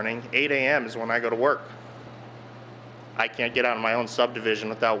in the morning. 8 a.m. is when I go to work. I can't get out of my own subdivision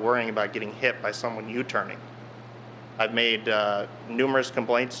without worrying about getting hit by someone U-turning. I've made numerous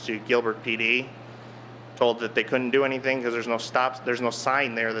complaints to Gilbert PD, told that they couldn't do anything because there's no stops, there's no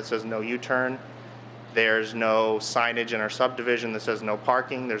sign there that says no U-turn. There's no signage in our subdivision that says no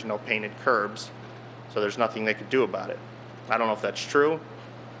parking. There's no painted curbs. So there's nothing they could do about it. I don't know if that's true.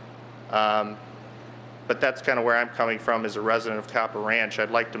 But that's kind of where I'm coming from as a resident of Copper Ranch. I'd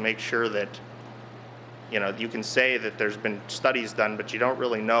like to make sure that, you know, you can say that there's been studies done, but you don't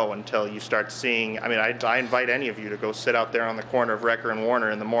really know until you start seeing. I mean, I invite any of you to go sit out there on the corner of Recker and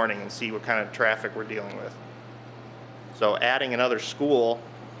Warner in the morning and see what kind of traffic we're dealing with. So adding another school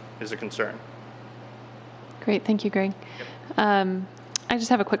is a concern. Great, thank you, Greg. I just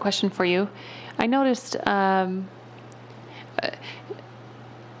have a quick question for you. I noticed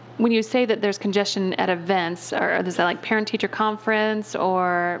when you say that there's congestion at events, or is that like parent-teacher conference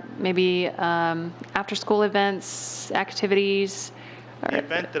or maybe after-school events, activities? The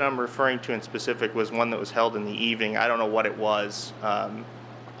event that I'm referring to in specific was one that was held in the evening. I don't know what it was.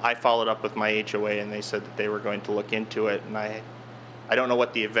 I followed up with my HOA and they said that they were going to look into it, and I don't know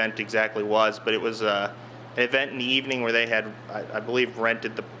what the event exactly was, but it was an event in the evening where they had, I believe,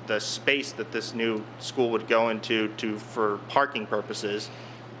 rented the space that this new school would go into for parking purposes.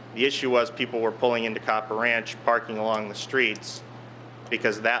 The issue was people were pulling into Copper Ranch, parking along the streets,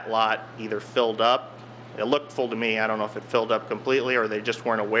 because that lot either filled up. It looked full to me. I don't know if it filled up completely or they just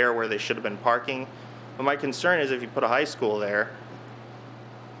weren't aware where they should have been parking. But my concern is if you put a high school there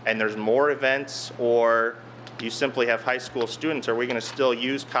and there's more events, or you simply have high school students, are we going to still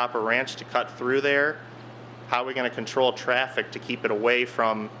use Copper Ranch to cut through there? How are we going to control traffic to keep it away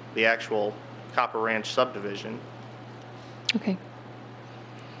from the actual Copper Ranch subdivision? Okay.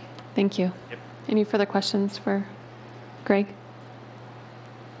 Thank you. Yep. Any further questions for Greg?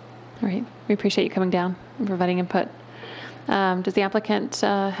 All right. We appreciate you coming down and providing input. Does the applicant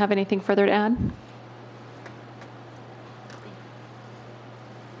have anything further to add?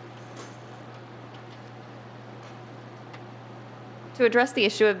 To address the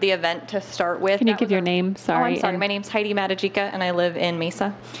issue of the event to start with. Can you give your name? Sorry. Oh, I'm sorry. And My name's Heidi Matajika, and I live in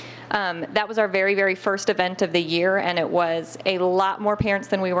Mesa. That was our very, very first event of the year, and it was a lot more parents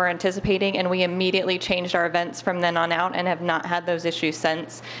than we were anticipating, and we immediately changed our events from then on out and have not had those issues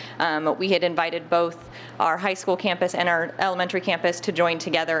since. We had invited both our high school campus and our elementary campus to join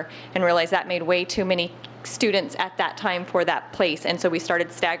together and realized that made way too many students at that time for that place, and so we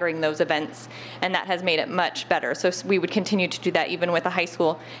started staggering those events, and that has made it much better. So we would continue to do that even with the high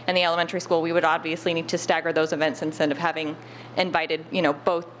school and the elementary school. We would obviously need to stagger those events instead of having invited, you know,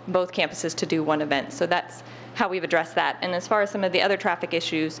 both campuses to do one event. So that's how we've addressed that. And as far as some of the other traffic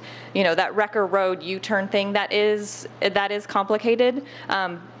issues, you know, that Recker Road U-turn thing, that is complicated,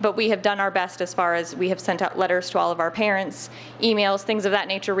 but we have done our best as far as we have sent out letters to all of our parents, emails, things of that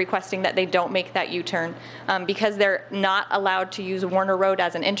nature, requesting that they don't make that U-turn. Because they're not allowed to use Warner Road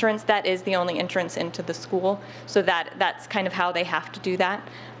as an entrance, that is the only entrance into the school. So that's kind of how they have to do that.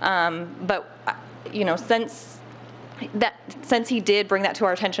 But, you know, since he did bring that to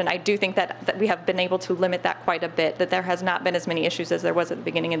our attention, I do think that we have been able to limit that quite a bit, that there has not been as many issues as there was at the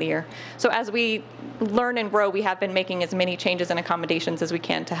beginning of the year. So as we learn and grow, we have been making as many changes and accommodations as we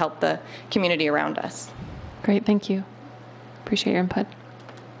can to help the community around us. Great, thank you. Appreciate your input.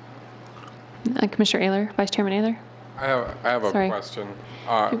 Commissioner Ehler, Vice Chairman Ehler? I have a question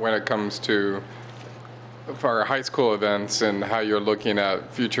when it comes to for our high school events and how you're looking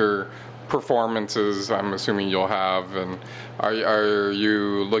at future performances I'm assuming you'll have, and are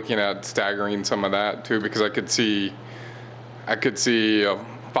you looking at staggering some of that too? Because I could see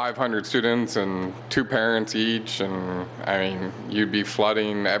 500 students and 2 parents each, and I mean, you'd be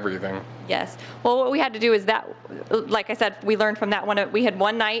flooding everything. Yes. Well, what we had to do is that, like I said, we learned from that one. We had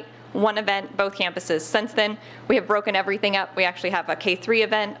one night, one event, both campuses. Since then, we have broken everything up. We actually have a K-3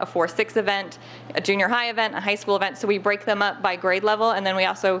 event, a 4-6 event, a junior high event, a high school event. So we break them up by grade level, and then we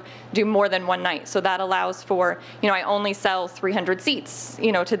also do more than one night. So that allows for, you know, I only sell 300 seats,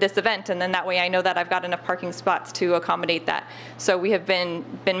 you know, to this event, and then that way I know that I've got enough parking spots to accommodate that. So we have been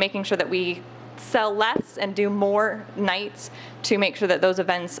making sure that we sell less and do more nights to make sure that those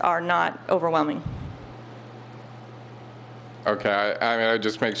events are not overwhelming. Okay, I mean, I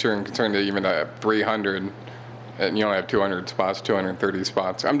just make sure I'm concerned that even at 300, and you only have 200 spots, 230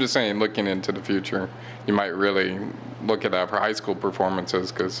 spots. I'm just saying, looking into the future, you might really look at that for high school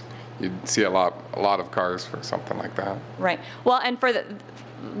performances, because you'd see a lot of cars for something like that. Right. Well, and for the,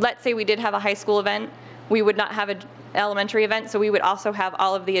 let's say we did have a high school event, we would not have an elementary event, so we would also have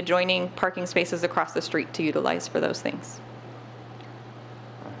all of the adjoining parking spaces across the street to utilize for those things.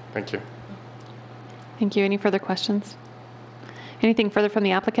 Thank you. Thank you. Any further questions? Anything further from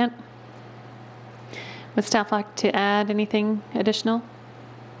the applicant? Would staff like to add anything additional?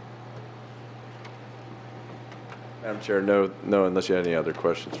 Madam Chair, no, unless you had any other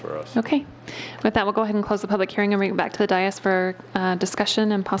questions for us. Okay. With that, we'll go ahead and close the public hearing and bring it back to the dais for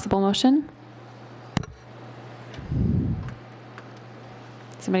discussion and possible motion.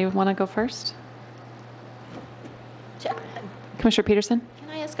 Somebody want to go first? Commissioner Peterson? Can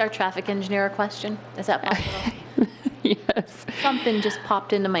I ask our traffic engineer a question? Is that possible? Yes. Something just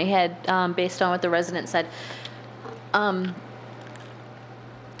popped into my head based on what the resident said.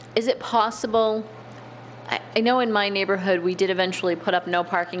 Is it possible, I know in my neighborhood we did eventually put up no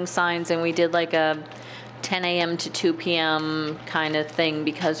parking signs, and we did like a 10 a.m. to 2 p.m. kind of thing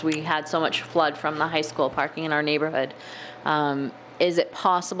because we had so much flood from the high school parking in our neighborhood. Is it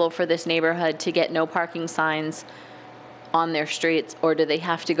possible for this neighborhood to get no parking signs on their streets, or do they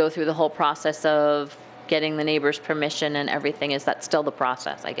have to go through the whole process of getting the neighbor's permission and everything? Is that still the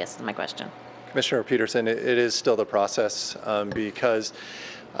process, I guess is my question. Commissioner Peterson, it is still the process because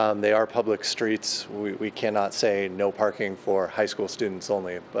they are public streets. We cannot say no parking for high school students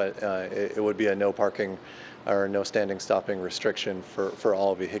only, but it would be a no parking or no standing stopping restriction for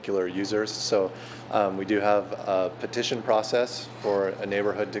all vehicular users. So we do have a petition process for a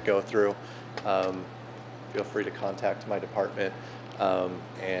neighborhood to go through. Feel free to contact my department,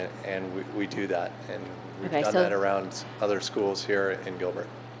 and we do that. And we've done that around other schools here in Gilbert.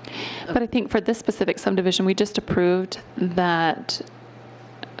 But I think for this specific subdivision, we just approved that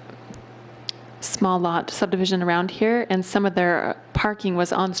small lot subdivision around here, and some of their parking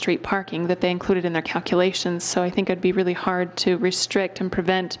was on-street parking that they included in their calculations. So I think it'd be really hard to restrict and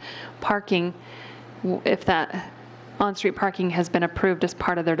prevent parking if that on-street parking has been approved as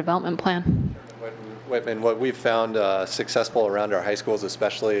part of their development plan. And what we've found successful around our high schools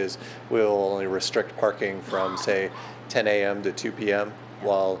especially is we'll only restrict parking from, say, 10 a.m. to 2 p.m.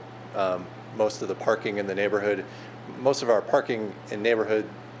 while most of the parking in the neighborhood, most of our parking in neighborhood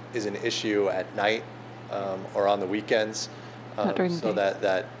is an issue at night or on the weekends. So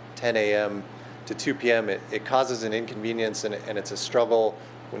that 10 a.m. to 2 p.m., it causes an inconvenience, and it's a struggle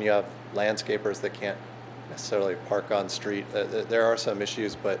when you have landscapers that can't necessarily park on street. There are some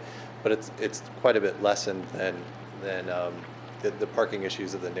issues, but it's quite a bit lessened than the parking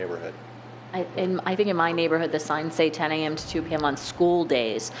issues of the neighborhood. I think in my neighborhood, the signs say 10 a.m. to 2 p.m. on school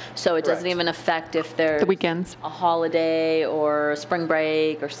days. So it doesn't even affect if there's the weekends, a holiday or spring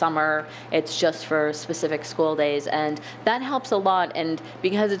break or summer. It's just for specific school days. And that helps a lot. And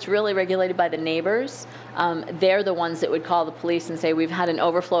because it's really regulated by the neighbors, they're the ones that would call the police and say, we've had an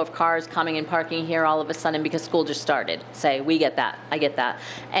overflow of cars coming and parking here all of a sudden because school just started. Say, we get that. I get that.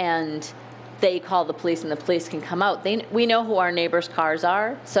 And they call the police, and the police can come out. We know who our neighbors' cars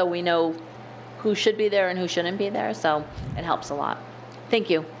are, so we know who should be there and who shouldn't be there, so it helps a lot.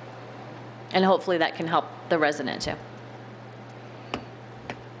 Thank you. And hopefully that can help the resident too.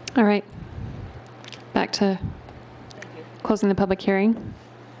 All right. Back to closing the public hearing.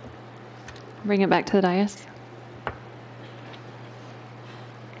 Bring it back to the dais.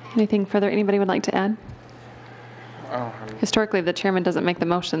 Anything further anybody would like to add? Historically, the chairman doesn't make the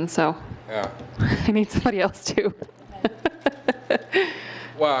motion, so yeah. I need somebody else to.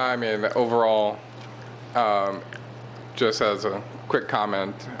 Well, I mean, overall, just as a quick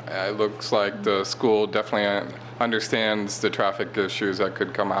comment, it looks like the school definitely understands the traffic issues that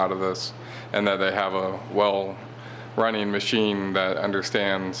could come out of this, and that they have a well-running machine that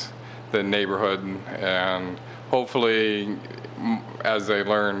understands the neighborhood, and hopefully, as they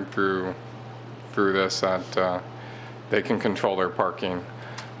learn through this, that they can control their parking.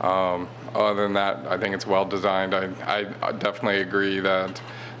 Other than that, I think it's well designed. I definitely agree that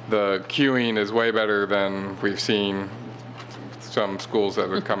the queuing is way better than we've seen some schools that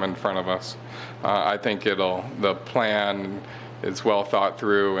would come in front of us. I think the plan is well thought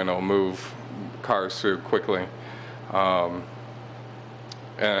through, and it'll move cars through quickly. And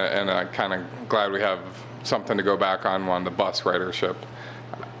I'm kind of glad we have something to go back on the bus ridership.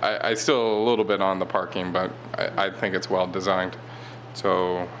 I still a little bit on the parking, but I think it's well designed.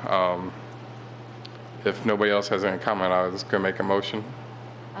 So if nobody else has any comment, I was going to make a motion.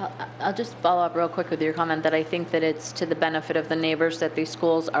 I'll just follow up real quick with your comment that I think that it's to the benefit of the neighbors that these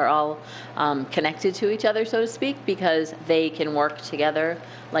schools are all connected to each other, so to speak, because they can work together.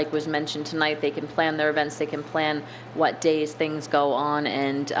 Like was mentioned tonight, they can plan their events, they can plan what days things go on,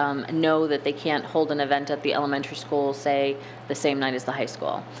 and know that they can't hold an event at the elementary school, say, the same night as the high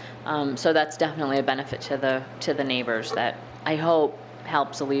school. So that's definitely a benefit to the neighbors that I hope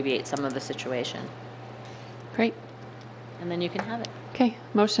helps alleviate some of the situation. Great. And then you can have it. Okay,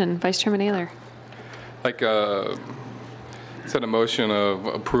 motion, Vice Chairman Ayler. Like set a motion of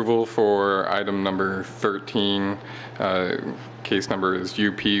approval for item number 13. Case number is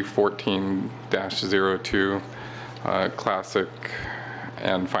UP 14-02, Classic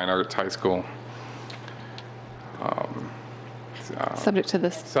and Fine Arts High School. Subject to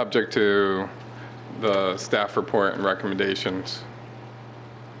this. Subject to the staff report and recommendations.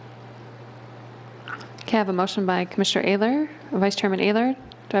 Okay, I have a motion by Commissioner Ayler, Vice Chairman Ayler. Do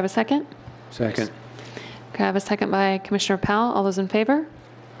I have a second? Second. Okay, I have a second by Commissioner Powell. All those in favor?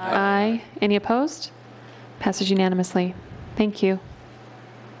 Aye. Any opposed? Passes unanimously. Thank you.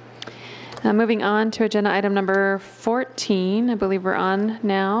 Moving on to agenda item number 14, I believe we're on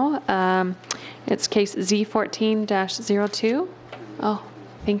now. It's case Z14-02. Oh,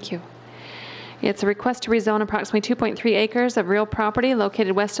 thank you. It's a request to rezone approximately 2.3 acres of real property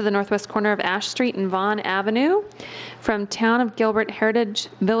located west of the northwest corner of Ash Street and Vaughn Avenue from Town of Gilbert Heritage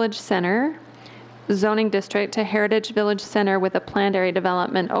Village Center zoning district to Heritage Village Center with a planned area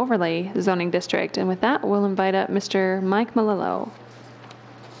development overlay zoning district. And with that, we'll invite up Mr. Mike Malillo.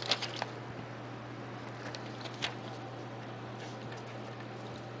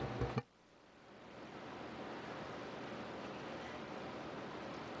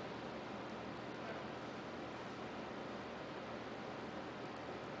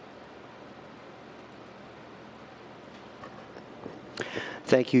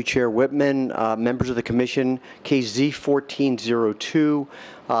 Thank you, Chair Whitman. Members of the Commission, case Z1402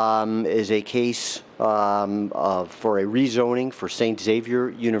 is a case for a rezoning for St. Xavier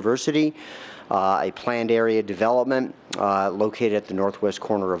University, a planned area development located at the northwest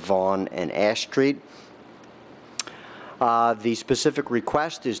corner of Vaughn and Ash Street. The specific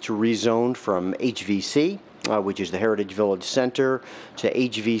request is to rezone from HVC, which is the Heritage Village Center, to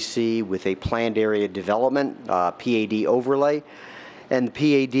HVC with a planned area development, PAD overlay. And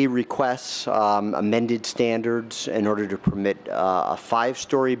the PAD requests amended standards in order to permit a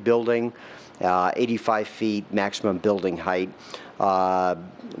 5-story building, 85 feet maximum building height,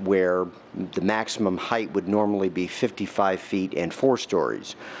 where the maximum height would normally be 55 feet and 4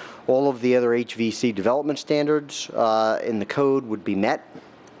 stories. All of the other HVC development standards in the code would be met.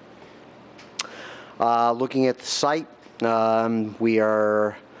 Looking at the site, we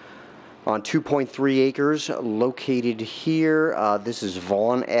are on 2.3 acres located here. This is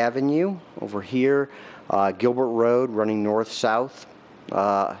Vaughn Avenue over here, Gilbert Road running north-south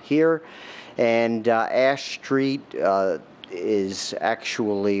here, and Ash Street is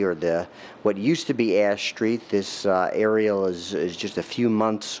actually, or what used to be Ash Street. This aerial is just a few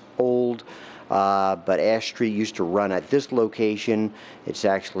months old, but Ash Street used to run at this location. It's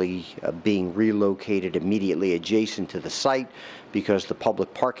actually being relocated immediately adjacent to the site because the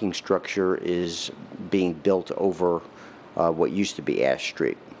public parking structure is being built over what used to be Ash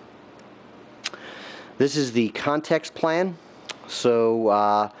Street. This is the context plan.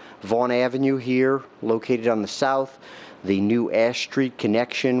 So Vaughn Avenue here, located on the south, the new Ash Street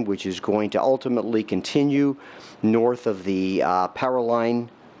connection, which is going to ultimately continue north of the Powerline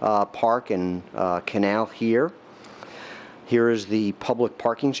Park and Canal here. Here is the public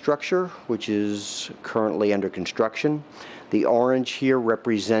parking structure, which is currently under construction. The orange here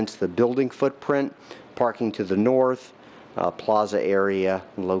represents the building footprint, parking to the north, plaza area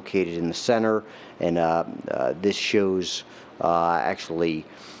located in the center, and this shows actually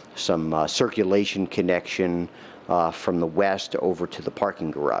some circulation connection from the west over to the parking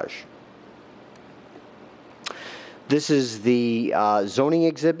garage. This is the zoning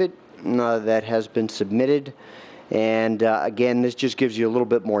exhibit that has been submitted. And again, this just gives you a little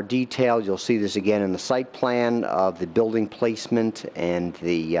bit more detail. You'll see this again in the site plan of the building placement and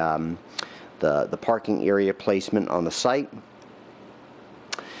the parking area placement on the site.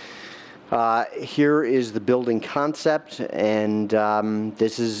 Here is the building concept, and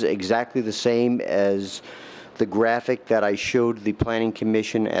this is exactly the same as the graphic that I showed the Planning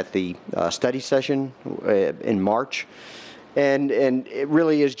Commission at the study session in March. And it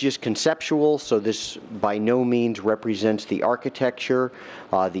really is just conceptual, so this by no means represents the architecture.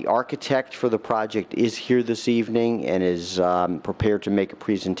 The architect for the project is here this evening and is prepared to make a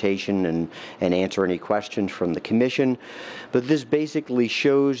presentation and answer any questions from the commission. But this basically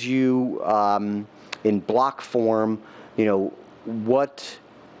shows you in block form, you know, what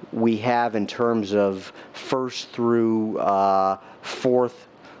we have in terms of first through fourth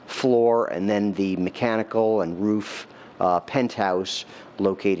floor, and then the mechanical and roof penthouse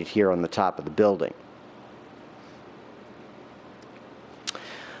located here on the top of the building.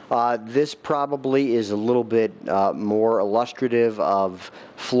 This probably is a little bit more illustrative of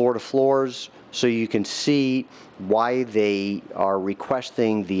floor to floors, so you can see why they are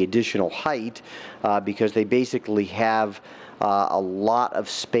requesting the additional height, because they basically have a lot of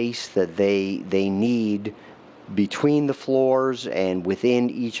space that they need between the floors and within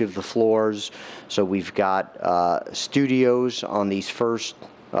each of the floors. So we've got studios on these first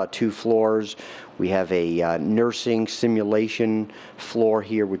 2 floors. We have a nursing simulation floor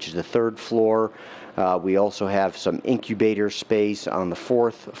here, which is the 3rd floor. We also have some incubator space on the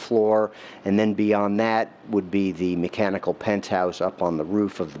 4th floor, and then beyond that would be the mechanical penthouse up on the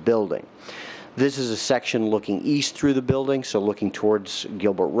roof of the building. This is a section looking east through the building, so looking towards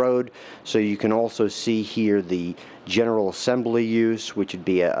Gilbert Road. So you can also see here the general assembly use, which would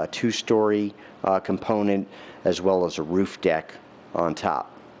be a 2-story component, as well as a roof deck on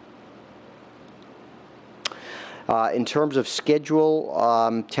top. In terms of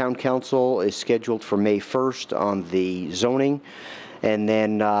schedule, Town Council is scheduled for May 1st on the zoning. And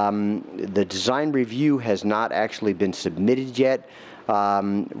then the design review has not actually been submitted yet.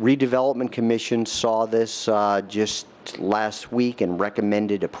 Redevelopment Commission saw this just last week and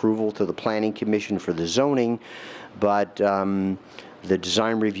recommended approval to the Planning Commission for the zoning, but the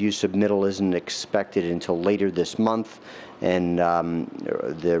design review submittal isn't expected until later this month, and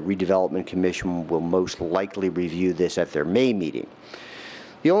the Redevelopment Commission will most likely review this at their May meeting.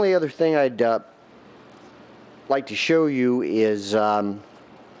 The only other thing I'd like to show you is, and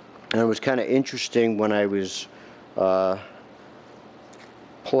it was kind of interesting when I was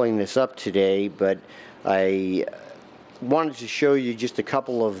pulling this up today, but I wanted to show you just a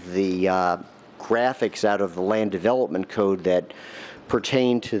couple of the graphics out of the Land Development Code that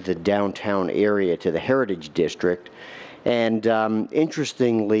pertain to the downtown area, to the Heritage District. And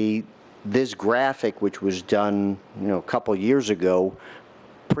interestingly, this graphic, which was done, you know, a couple years ago,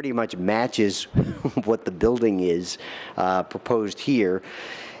 pretty much matches what the building is proposed here.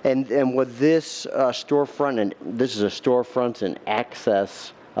 And with this storefront, and this is a storefront and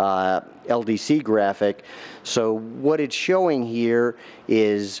access LDC graphic, so what it's showing here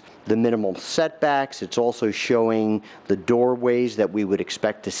is the minimal setbacks. It's also showing the doorways that we would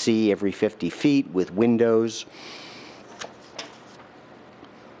expect to see every 50 feet with windows.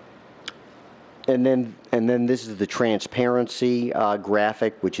 And then this is the transparency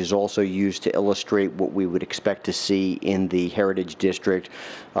graphic, which is also used to illustrate what we would expect to see in the Heritage District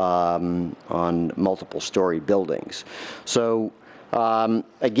on multiple story buildings. So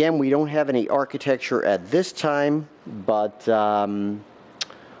again, we don't have any architecture at this time, but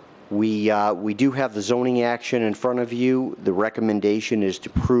we do have the zoning action in front of you. The recommendation is to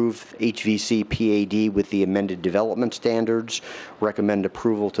approve HVC PAD with the amended development standards. Recommend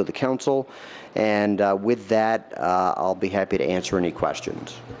approval to the council. And with that, I'll be happy to answer any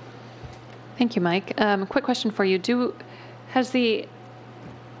questions. Thank you, Mike. Quick question for you. Has the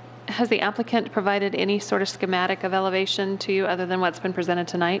applicant provided any sort of schematic of elevation to you other than what's been presented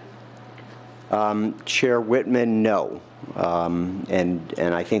tonight? Chair Whitman, no. And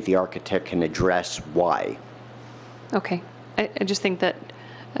I think the architect can address why. Okay. I just think that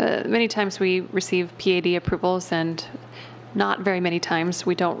many times we receive PAD approvals, and not very many times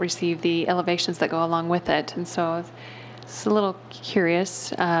we don't receive the elevations that go along with it. And so it's a little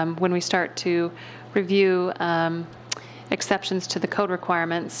curious when we start to review exceptions to the code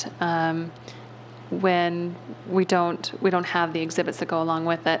requirements when we don't have the exhibits that go along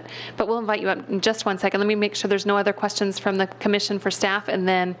with it. But we'll invite you up in just one second. Let me make sure there's no other questions from the commission for staff, and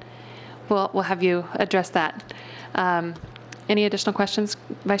then we'll have you address that. Any additional questions,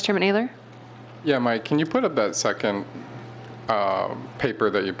 Vice Chairman Ayler? Yeah, Mike, can you put up that second paper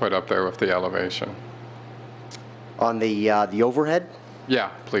that you put up there with the elevation? On the overhead? Yeah,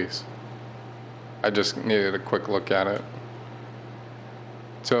 please. I just needed a quick look at it.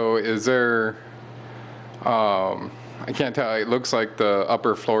 So is there, I can't tell, it looks like the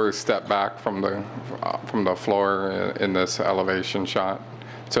upper floor is stepped back from the floor in this elevation shot.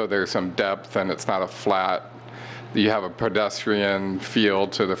 So there's some depth and it's not a flat you have a pedestrian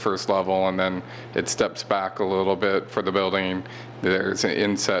field to the first level, and then it steps back a little bit for the building. There's an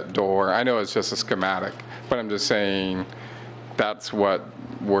inset door. I know it's just a schematic, but I'm just saying that's what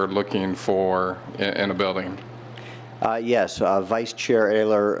we're looking for in a building. Yes, Vice Chair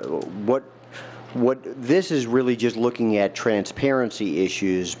Ayler, what this is really just looking at transparency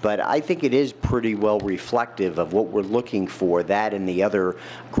issues, but I think it is pretty well reflective of what we're looking for, that and the other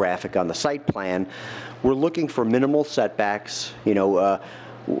graphic on the site plan. We're looking for minimal setbacks, you know,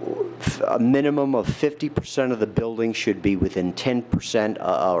 a minimum of 50% of the building should be within 10%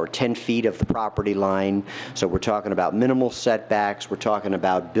 or 10 feet of the property line. So we're talking about minimal setbacks. We're talking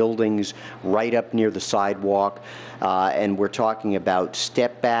about buildings right up near the sidewalk. And we're talking about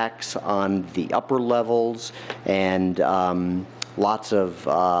step backs on the upper levels and lots of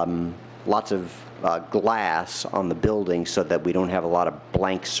glass on the building so that we don't have a lot of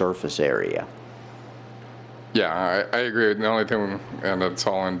blank surface area. Yeah, I agree. The only thing, and it's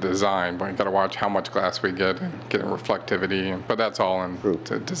all in design, but you got to watch how much glass we get and get reflectivity. But that's all in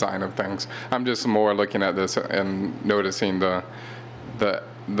the design of things. I'm just more looking at this and noticing the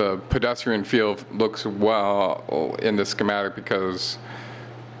pedestrian field looks well in the schematic because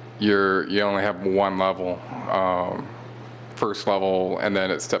you only have one level, first level, and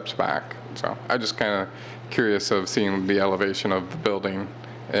then it steps back. So I'm just kind of curious of seeing the elevation of the building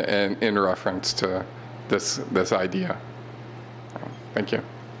and in reference to this idea. Thank you.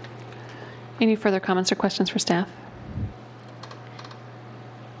 Any further comments or questions for staff?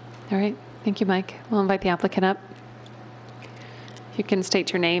 All right, thank you, Mike. We'll invite the applicant up. You can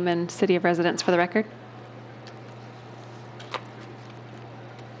state your name and city of residence for the record.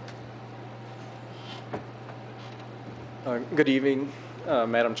 Good evening,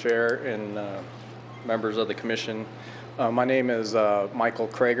 Madam Chair and members of the commission. My name is Michael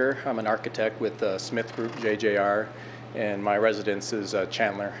Krager. I'm an architect with Smith Group, JJR, and my residence is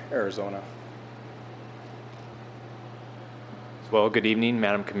Chandler, Arizona. Well, good evening,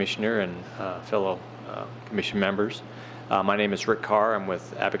 Madam Commissioner and fellow commission members. My name is Rick Carr. I'm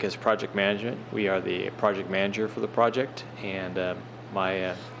with Abacus Project Management. We are the project manager for the project, and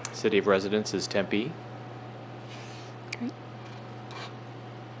my city of residence is Tempe. Great.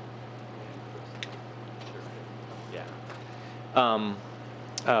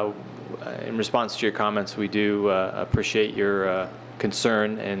 In response to your comments, we do appreciate your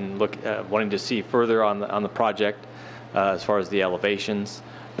concern and wanting to see further on the project as far as the elevations.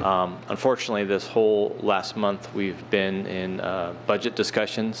 Unfortunately, this whole last month we've been in budget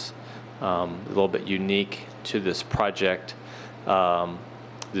discussions, a little bit unique to this project. The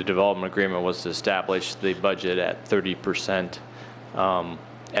development agreement was to establish the budget at 30%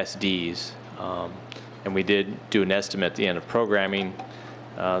 SDs. And we did do an estimate at the end of programming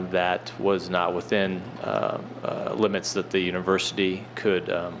that was not within limits that the university could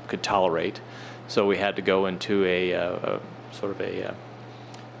tolerate. So we had to go into a sort of a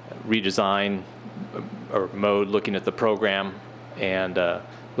redesign or mode, looking at the program and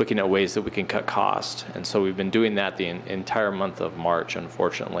looking at ways that we can cut costs. And so we've been doing that the entire month of March,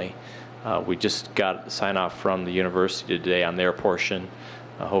 unfortunately. We just got sign off from the university today on their portion.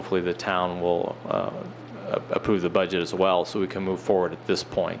 Hopefully the town will approve the budget as well so we can move forward at this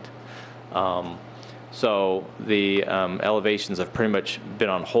point. So the elevations have pretty much been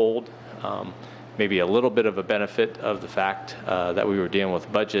on hold. Maybe a little bit of a benefit of the fact that we were dealing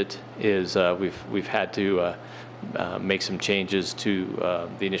with budget is we've had to make some changes to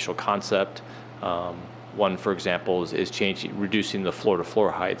the initial concept. One, for example, is reducing the floor-to-floor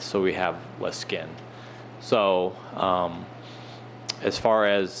height so we have less skin. So as far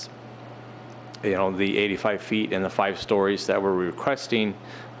as the 85 feet and the 5 stories that we're requesting,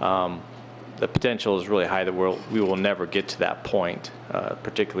 the potential is really high that we will never get to that point,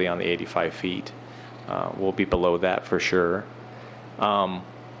 particularly on the 85 feet. We'll be below that for sure.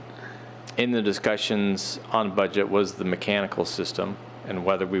 In the discussions on budget was the mechanical system and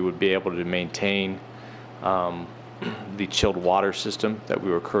whether we would be able to maintain the chilled water system that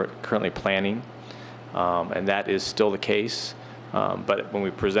we were currently planning. And that is still the case. But when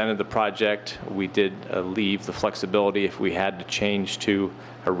we presented the project, we did leave the flexibility if we had to change to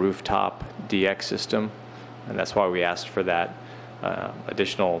a rooftop DX system. And that's why we asked for that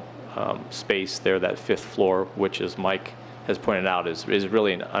additional space there, that 5th floor, which, as Mike has pointed out, is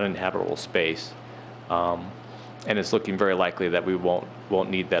really an uninhabitable space. And it's looking very likely that we won't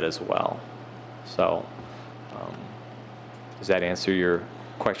need that as well. So does that answer your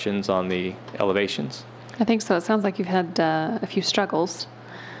questions on the elevations? I think so. It sounds like you've had a few struggles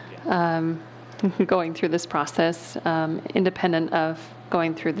going through this process, independent of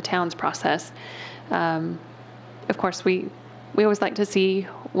going through the town's process. But of course, we always like to see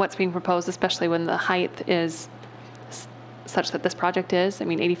what's being proposed, especially when the height is such that this project is. I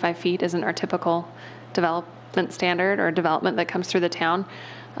mean, 85 feet isn't our typical development standard or development that comes through the town.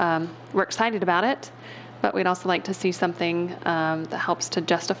 We're excited about it, but we'd also like to see something that helps to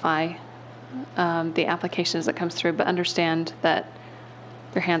justify the application as it comes through, but understand that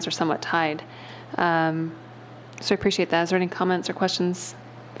your hands are somewhat tied. So I appreciate that. Is there any comments or questions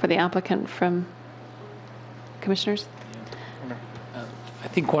for the applicant from commissioners? I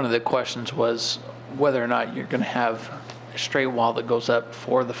think one of the questions was whether or not you're going to have a straight wall that goes up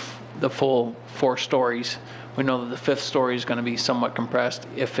for the full 4 stories. We know that the 5th story is going to be somewhat compressed.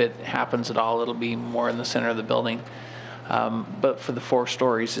 If it happens at all, it'll be more in the center of the building. But for the 4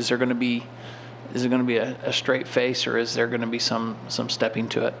 stories, is it going to be a straight face, or is there going to be some stepping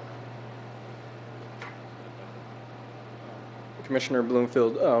to it? Commissioner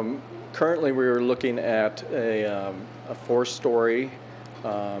Bloomfield, currently we are looking at a 4-story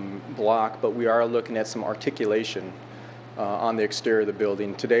block, but we are looking at some articulation on the exterior of the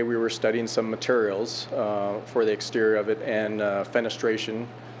building. Today we were studying some materials for the exterior of it and fenestration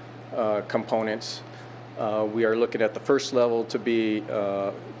components. We are looking at the first level to be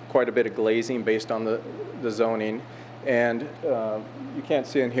quite a bit of glazing based on the zoning. And you can't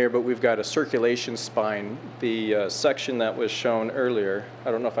see in here, but we've got a circulation spine. The section that was shown earlier,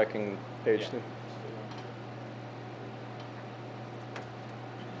 I don't know if I can page them.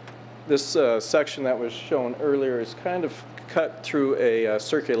 This section that was shown earlier is kind of cut through a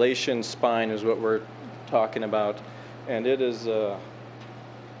circulation spine is what we're talking about. And it is I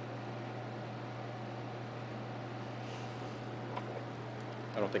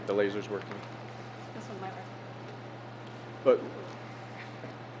don't think the laser's working. This one might work. But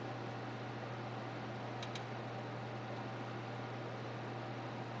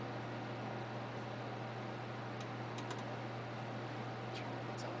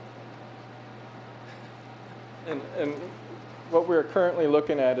and what we're currently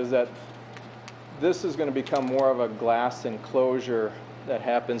looking at is that this is going to become more of a glass enclosure that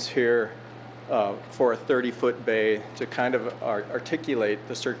happens here for a 30-foot bay to kind of articulate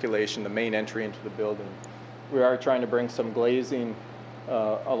the circulation, the main entry into the building. We are trying to bring some glazing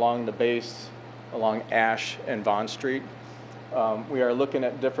along the base, along Ash and Vaughn Street. We are looking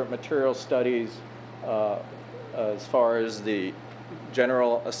at different material studies as far as the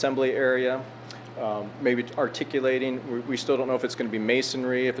general assembly area, maybe articulating. We still don't know if it's going to be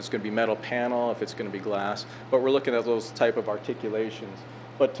masonry, if it's going to be metal panel, if it's going to be glass, but we're looking at those type of articulations.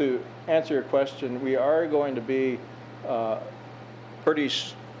 But to answer your question, we are going to be pretty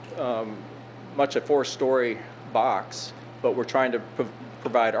much a 4-story box, but we're trying to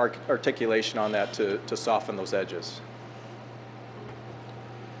provide articulation on that to soften those edges.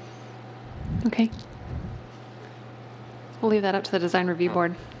 Okay. We'll leave that up to the design review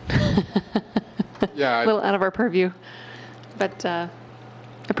board. Yeah. A little out of our purview, but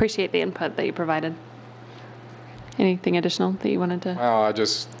appreciate the input that you provided. Anything additional that you wanted to? Well,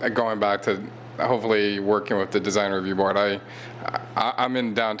 just going back to hopefully working with the design review board. I'm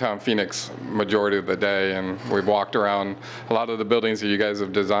in downtown Phoenix majority of the day, and we've walked around a lot of the buildings that you guys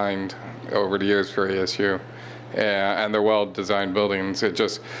have designed over the years for ASU, and they're well-designed buildings. It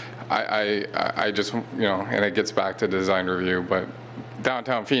just, I just, and it gets back to design review, but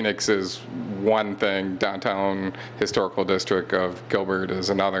downtown Phoenix is one thing, downtown historical district of Gilbert is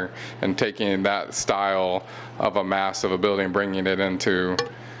another, and taking that style of a mass of a building, bringing it into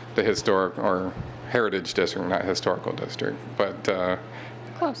the historic or heritage district, not historical district, but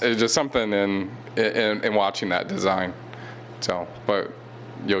it's just something in watching that design. So, but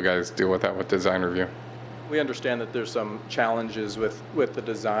you guys deal with that with design review. We understand that there's some challenges with the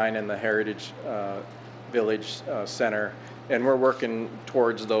design and the Heritage Village Center, and we're working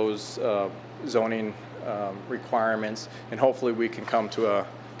towards those zoning requirements, and hopefully we can come to a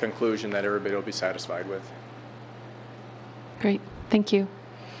conclusion that everybody will be satisfied with. Great, thank you.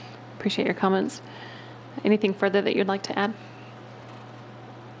 Appreciate your comments. Anything further that you'd like to add?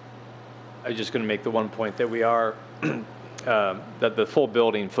 I was just going to make the one point that we are, that the full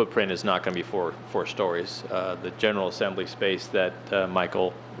building footprint is not going to be four stories. The general assembly space that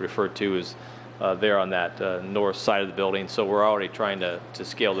Michael referred to is there on that north side of the building. So we're already trying to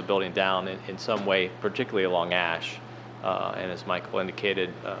scale the building down in some way, particularly along Ash. And as Michael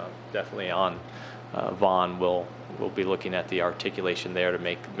indicated, definitely on Vaughn, we'll be looking at the articulation there to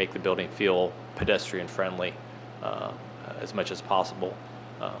make the building feel pedestrian friendly as much as possible,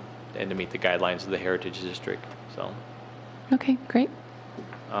 and to meet the guidelines of the Heritage District. So. Okay, great.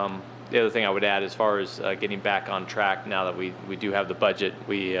 The other thing I would add, as far as getting back on track now that we do have the budget,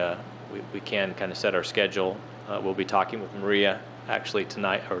 we can kind of set our schedule we'll be talking with Maria actually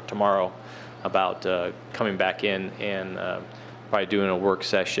tonight or tomorrow about coming back in and probably doing a work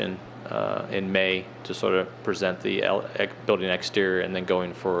session in May to sort of present the building exterior and then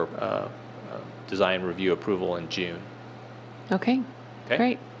going for design review approval in June. Okay,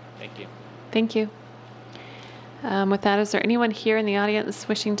 great. Thank you. Thank you. With that, is there anyone here in the audience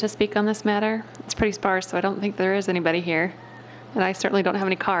wishing to speak on this matter? It's pretty sparse, so I don't think there is anybody here. And I certainly don't have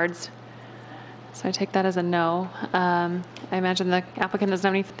any cards. So I take that as a no. I imagine the applicant doesn't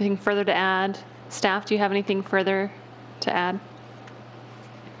have anything further to add. Staff, do you have anything further to add?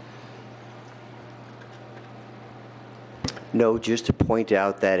 No, just to point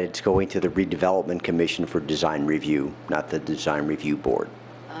out that it's going to the Redevelopment Commission for design review, not the Design Review Board.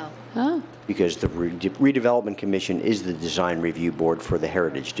 Oh. Because the Redevelopment Commission is the design review board for the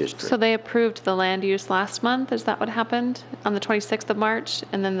Heritage District. So they approved the land use last month? Is that what happened? On the 26th of March?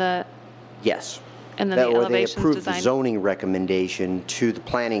 And then the... Yes. And then the Or they elevations approved design? the zoning recommendation to the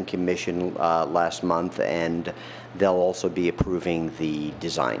Planning Commission last month, and they'll also be approving the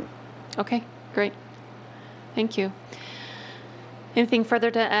design. Okay, great. Thank you. Anything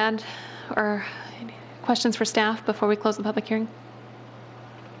further to add or any questions for staff before we close the public hearing?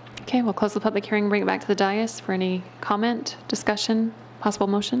 Okay, we'll close the public hearing, bring it back to the dais for any comment, discussion, possible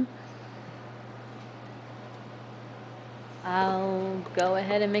motion. I'll go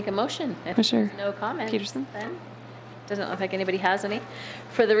ahead and make a motion. If Commissioner there's no comments, Peterson. then doesn't look like anybody has any.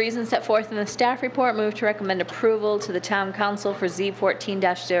 For the reasons set forth in the staff report, move to recommend approval to the Town Council for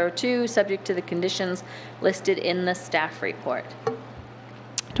Z14-02, subject to the conditions listed in the staff report.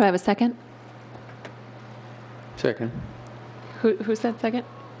 Do I have a second? Second. Who said second?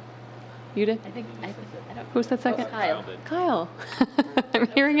 You did? I don't. Who said second? Kyle. Kyle. I'm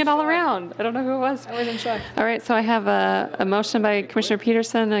hearing it all around. I don't know who it was. I wasn't sure. All right, so I have a motion by Commissioner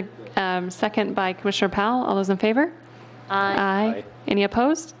Peterson, a second by Commissioner Powell. All those in favor? Aye. Any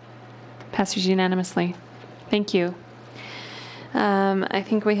opposed? Passes unanimously. Thank you. I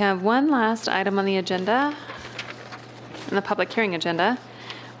think we have one last item on the agenda, in the public hearing agenda,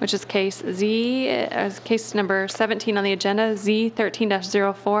 which is case number 17 on the agenda,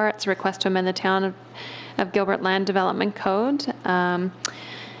 Z13-04. It's a request to amend the Town of Gilbert Land Development Code. Land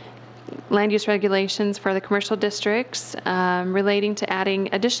use regulations for the commercial districts relating to adding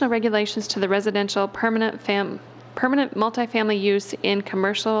additional regulations to the residential permanent multifamily use in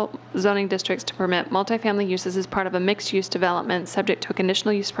commercial zoning districts to permit multifamily uses as part of a mixed-use development subject to a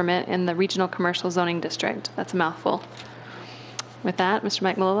conditional use permit in the regional commercial zoning district. That's a mouthful. With that, Mr.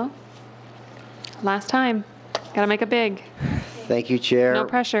 Mike Malolo, last time. Got to make it big. Thank you, Chair. No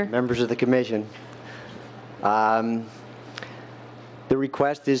pressure. Members of the Commission. The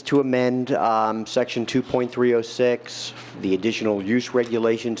request is to amend Section 2.306, the additional use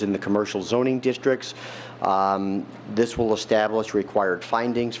regulations in the commercial zoning districts. This will establish required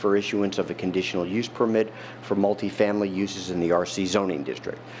findings for issuance of a conditional use permit for multifamily uses in the RC zoning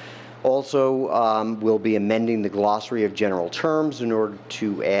district. Also, we'll be amending the glossary of general terms in order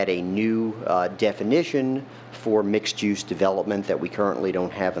to add a new definition for mixed-use development that we currently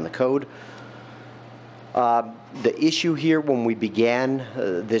don't have in the code. The issue here when we began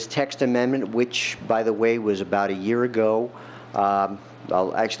this text amendment, which, by the way, was about a year ago,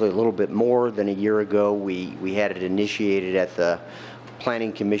 actually a little bit more than a year ago, we had it initiated at the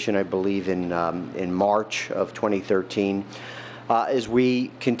Planning Commission, I believe, in March of 2013. As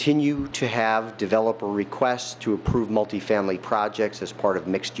we continue to have developer requests to approve multifamily projects as part of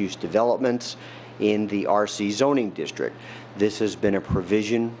mixed-use developments in the RC zoning district. This has been a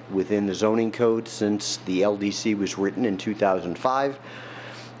provision within the zoning code since the LDC was written in 2005.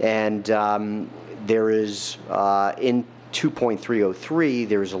 And there is, in 2.303,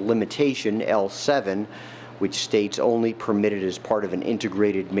 there is a limitation, L7, which states only permitted as part of an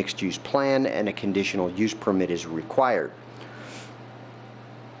integrated mixed-use plan and a conditional use permit is required.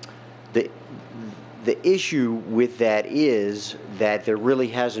 The issue with that is that there really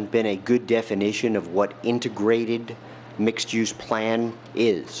hasn't been a good definition of what integrated mixed-use plan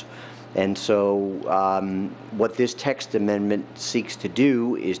is. And so what this text amendment seeks to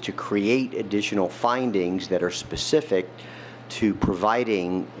do is to create additional findings that are specific to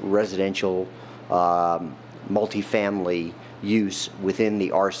providing residential multifamily use within the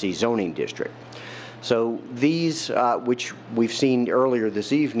RC zoning district. So these, which we've seen earlier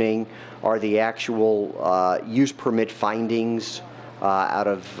this evening, are the actual use permit findings out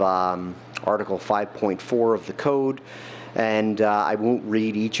of Article 5.4 of the code. and I won't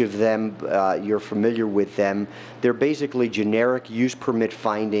read each of them. You're familiar with them. They're basically generic use permit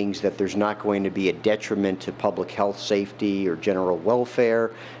findings that there's not going to be a detriment to public health, safety, or general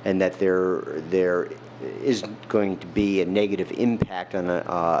welfare, and that there isn't going to be a negative impact on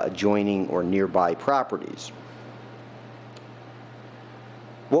adjoining or nearby properties.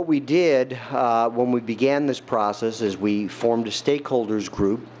 What we did when we began this process is we formed a stakeholders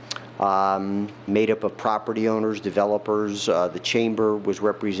group made up of property owners, developers. The chamber was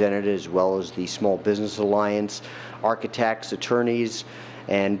represented, as well as the Small Business Alliance, architects, attorneys,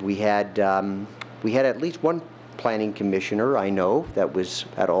 and we had at least one planning commissioner, I know, that was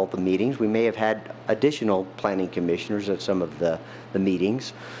at all the meetings. We may have had additional planning commissioners at some of the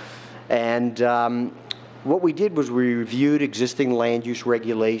meetings. And what we did was we reviewed existing land use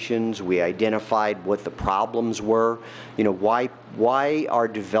regulations. We identified what the problems were. You know, why are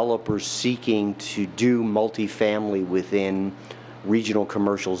developers seeking to do multifamily within regional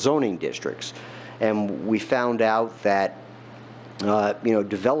commercial zoning districts? And we found out that you know,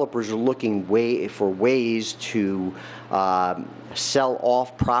 developers are looking for ways to sell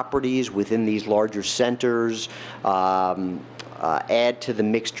off properties within these larger centers, add to the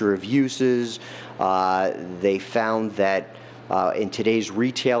mixture of uses. They found that in today's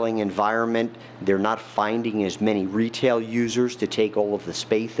retailing environment, they're not finding as many retail users to take all of the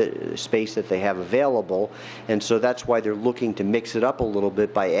space that they have available, and so that's why they're looking to mix it up a little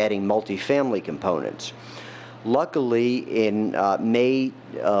bit by adding multifamily components. Luckily, in May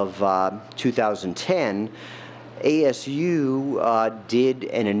of 2010, ASU did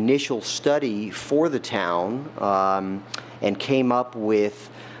an initial study for the town and came up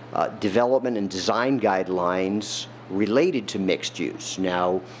with development and design guidelines related to mixed use.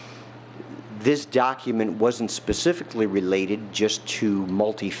 Now, this document wasn't specifically related just to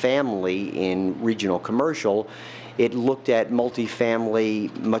multifamily in regional commercial. It looked at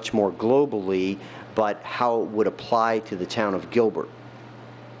multifamily much more globally, but how it would apply to the town of Gilbert.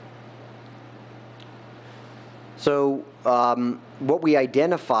 So what we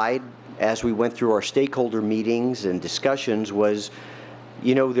identified as we went through our stakeholder meetings and discussions was,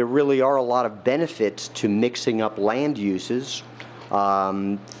 you know, there really are a lot of benefits to mixing up land uses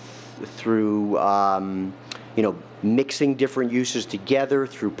through, you know, mixing different uses together,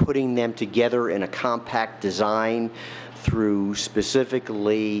 through putting them together in a compact design, through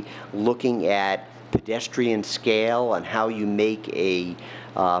specifically looking at pedestrian scale and how you make a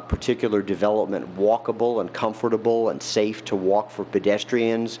particular development walkable and comfortable and safe to walk for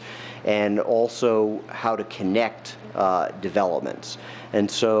pedestrians, and also how to connect developments.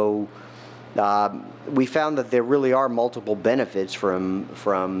 And so we found that there really are multiple benefits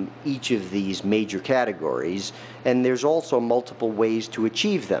from each of these major categories, and there's also multiple ways to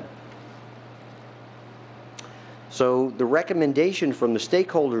achieve them. So the recommendation from the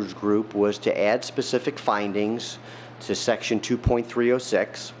stakeholders group was to add specific findings to section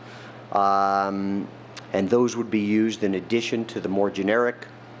 2.306, and those would be used in addition to the more generic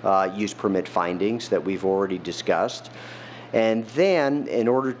use permit findings that we've already discussed. And then in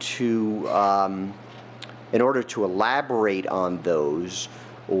order to elaborate on those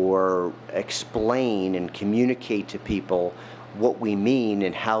or explain and communicate to people what we mean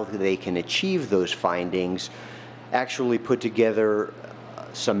and how they can achieve those findings, actually put together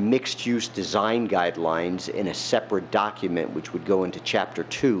some mixed-use design guidelines in a separate document, which would go into Chapter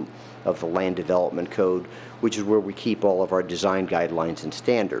 2 of the Land Development Code, which is where we keep all of our design guidelines and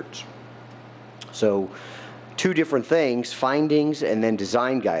standards. So two different things, findings and then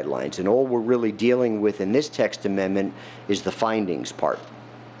design guidelines, and all we're really dealing with in this text amendment is the findings part.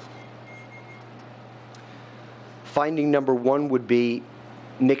 Finding number one would be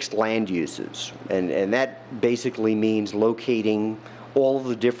mixed land uses, and that basically means locating all of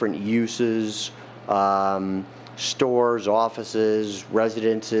the different uses, stores, offices,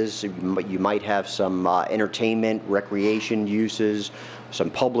 residences. You might have some entertainment, recreation uses, some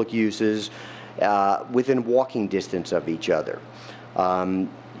public uses within walking distance of each other.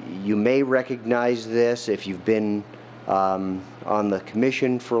 You may recognize this if you've been on the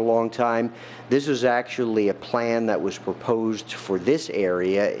commission for a long time. This is actually a plan that was proposed for this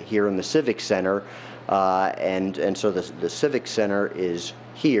area here in the Civic Center, and so the Civic Center is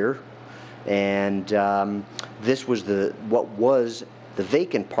here, and this was what was the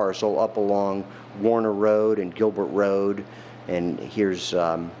vacant parcel up along Warner Road and Gilbert Road, and here's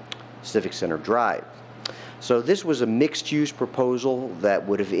Civic Center Drive. So this was a mixed-use proposal that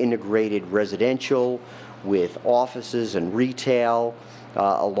would have integrated residential with offices and retail,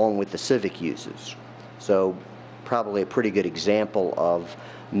 along with the civic uses. So probably a pretty good example of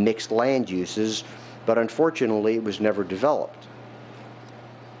mixed land uses. but unfortunately it was never developed.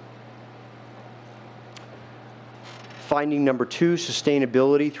 Finding number 2,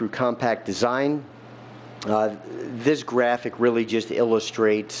 sustainability through compact design. This graphic really just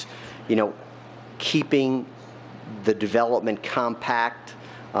illustrates, keeping the development compact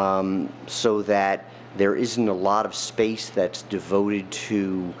so that there isn't a lot of space that's devoted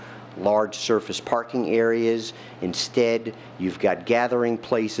to large surface parking areas. Instead, you've got gathering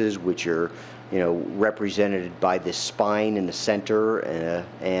places which are, represented by this spine in the center,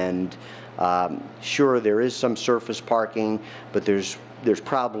 sure, there is some surface parking, but there's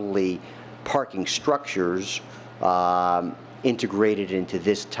probably parking structures integrated into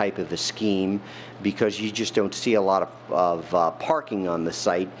this type of a scheme, because you just don't see a lot of parking on the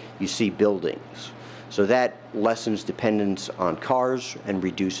site. You see buildings. So that lessens dependence on cars and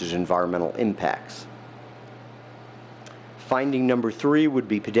reduces environmental impacts. Finding number 3 would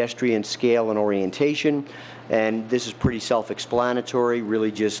be pedestrian scale and orientation. And this is pretty self-explanatory,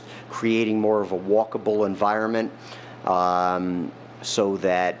 really just creating more of a walkable environment so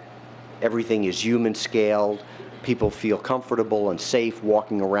that everything is human scaled. People feel comfortable and safe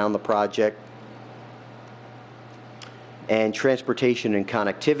walking around the project. And transportation and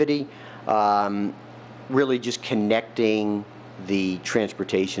connectivity, really just connecting the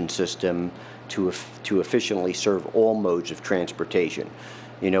transportation system to efficiently serve all modes of transportation.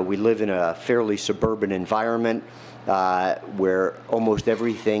 We live in a fairly suburban environment where almost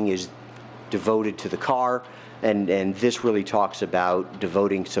everything is devoted to the car, and this really talks about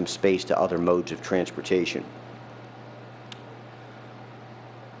devoting some space to other modes of transportation.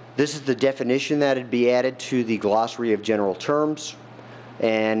 This is the definition that would be added to the glossary of general terms,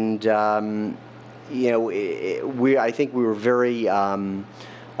 and I think we were very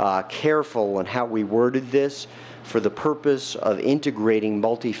careful in how we worded this. For the purpose of integrating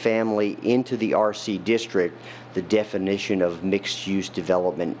multifamily into the RC district, the definition of mixed-use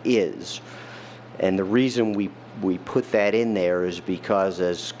development is. And the reason we put that in there is because,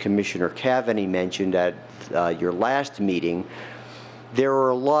 as Commissioner Cavaney mentioned at your last meeting, there are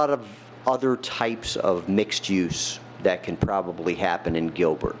a lot of other types of mixed use that can probably happen in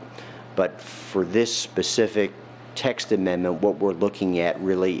Gilbert. But for this specific text amendment, what we're looking at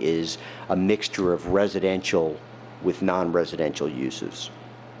really is a mixture of residential with non-residential uses.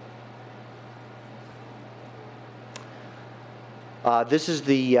 This is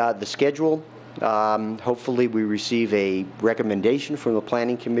the schedule. Hopefully we receive a recommendation from the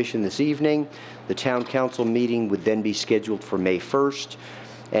Planning Commission this evening. The Town Council meeting would then be scheduled for May 1st,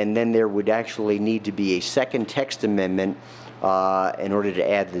 and then there would actually need to be a second text amendment in order to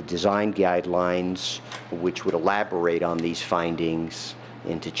add the design guidelines, which would elaborate on these findings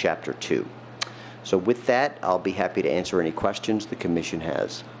into Chapter 2. So with that, I'll be happy to answer any questions the Commission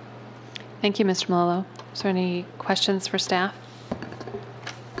has. Thank you, Mr. Melillo. Is there any questions for staff?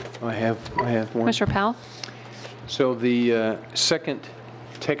 I have one. Commissioner Powell? So the second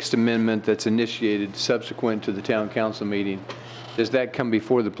text amendment that's initiated subsequent to the Town Council meeting, does that come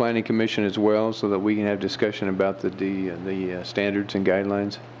before the Planning Commission as well, so that we can have discussion about the standards and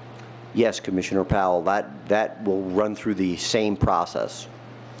guidelines? Yes, Commissioner Powell. That will run through the same process.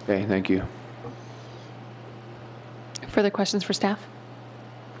 Okay, thank you. Further questions for staff?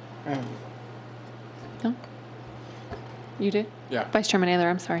 No? You do? Yeah. Vice Chairman Ayler,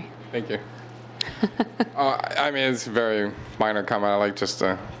 I'm sorry. Thank you. It's a very minor comment. I'd like just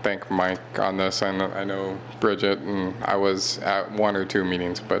to thank Mike on this. And I know Bridget, and I was at 1 or 2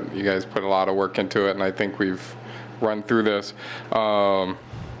 meetings, but you guys put a lot of work into it, and I think we've run through this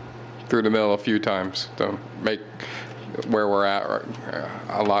through the mill a few times to make where we're at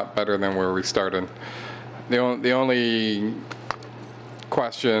a lot better than where we started. The only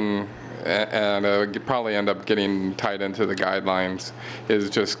question, and it would probably end up getting tied into the guidelines, is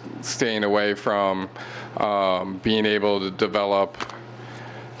just staying away from being able to develop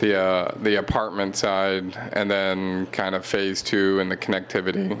the apartment side and then kind of phase 2 and the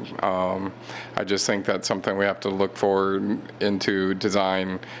connectivity. I just think that's something we have to look forward into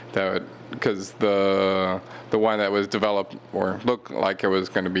design, that because the one that was developed, or looked like it was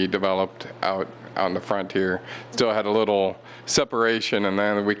going to be developed out in the front here, still had a little separation, and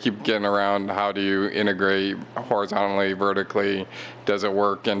then we keep getting around how do you integrate horizontally, vertically, does it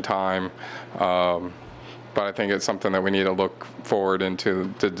work in time? But I think it's something that we need to look forward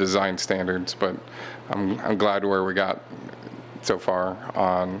into the design standards, but I'm glad where we got so far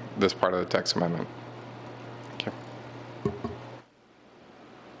on this part of the text amendment. Thank you.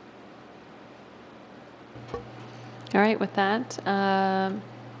 All right, with that,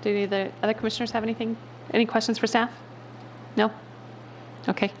 do any of the other commissioners have any questions for staff? No?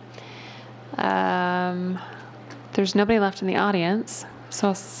 Okay. There's nobody left in the audience, so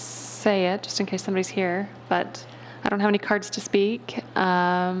I'll say it just in case somebody's here, but I don't have any cards to speak,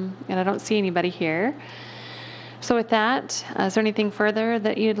 and I don't see anybody here. So with that, is there anything further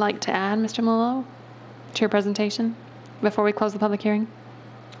that you'd like to add, Mr. Malillo, to your presentation before we close the public hearing?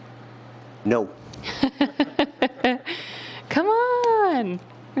 No. Come on.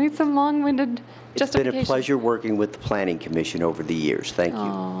 We need some long-winded It's justification. been a pleasure working with the Planning Commission over the years. Thank you.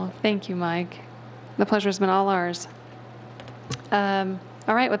 Oh, thank you, Mike. The pleasure's been all ours.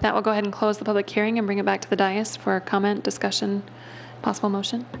 All right, with that, we'll go ahead and close the public hearing and bring it back to the dais for comment, discussion, possible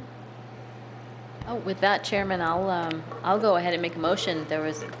motion. Oh, with that, Chairman, I'll go ahead and make a motion. There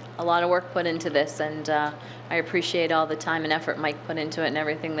was a lot of work put into this, and I appreciate all the time and effort Mike put into it and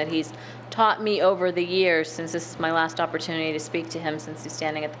everything that he's taught me over the years, since this is my last opportunity to speak to him since he's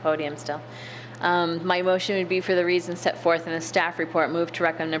standing at the podium still. My motion would be for the reasons set forth in the staff report, move to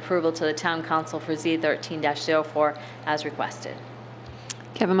recommend approval to the Town Council for Z13-04 as requested.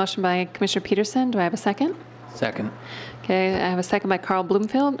 Okay, I have a motion by Commissioner Peterson. Do I have a second? Second. Okay, I have a second by Carl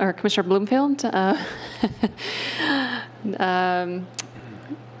Bloomfield, or Commissioner Bloomfield.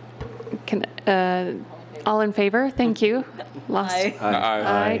 All in favor? Thank you. Lost. Aye.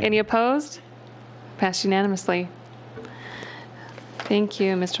 Aye. Any opposed? Passed unanimously. Thank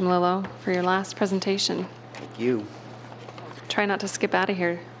you, Mr. Malillo, for your last presentation. Thank you. Try not to skip out of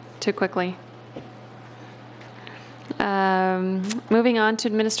here too quickly. Moving on to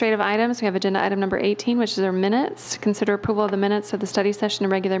administrative items, we have agenda item number 18, which is our minutes. Consider approval of the minutes of the study session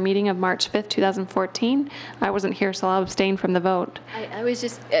and regular meeting of March 5th, 2014. I wasn't here, so I'll abstain from the vote. I was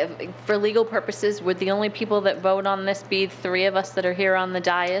just, for legal purposes, would the only people that vote on this be three of us that are here on the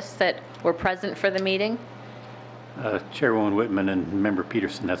dais that were present for the meeting? Chairwoman Whitman and Member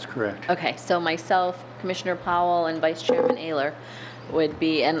Peterson, that's correct. Okay, so myself, Commissioner Powell, and Vice Chairman Ayler would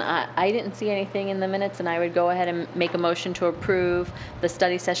be, and I didn't see anything in the minutes, and I would go ahead and make a motion to approve the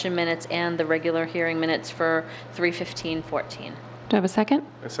study session minutes and the regular hearing minutes for 3/15/14. Do I have a second?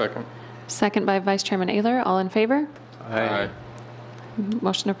 A second. Second by Vice Chairman Ayler. All in favor? Aye.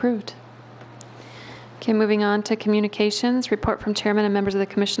 Motion approved. Okay, moving on to communications, report from chairman and members of the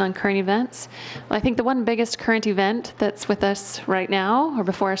commission on current events. Well, I think the one biggest current event that's with us right now, or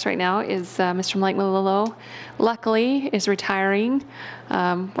before us right now, is Mr. Mike Malillo, luckily, is retiring.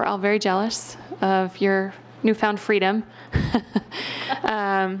 We're all very jealous of your newfound freedom.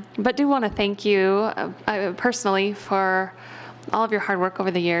 But do want to thank you personally for all of your hard work over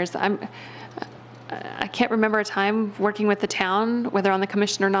the years. I can't remember a time working with the town, whether on the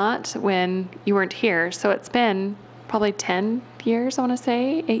commission or not, when you weren't here. So it's been probably 10 years, I want to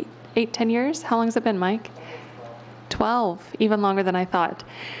say, 10 years. How long has it been, Mike? 12, even longer than I thought.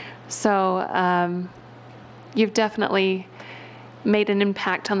 So you've definitely made an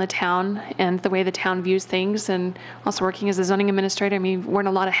impact on the town and the way the town views things, and also working as a zoning administrator. I mean, wearing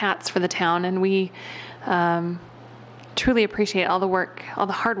a lot of hats for the town, and we truly appreciate all the work, all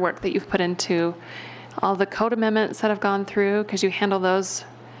the hard work that you've put into all the code amendments that have gone through, because you handle those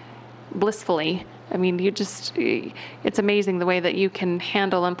blissfully. I mean, it's amazing the way that you can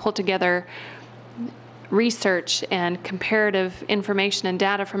handle and pull together research and comparative information and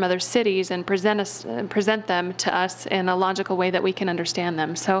data from other cities and present them to us in a logical way that we can understand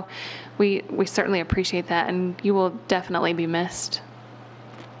them. So we certainly appreciate that, and you will definitely be missed.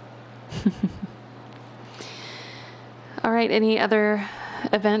 All right, any other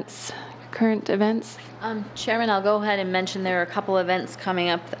events, current events? Chairman, I'll go ahead and mention there are a couple events coming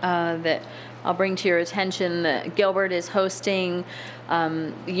up that I'll bring to your attention. Gilbert is hosting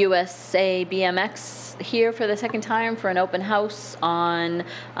USA BMX here for the second time for an open house on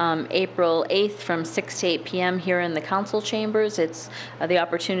April 8th from 6 to 8 p.m. here in the council chambers. It's the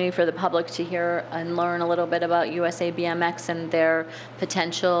opportunity for the public to hear and learn a little bit about USA BMX and their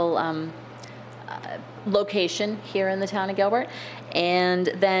potential location here in the town of Gilbert. And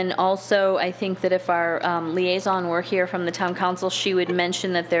then also, I think that if our liaison were here from the town council, she would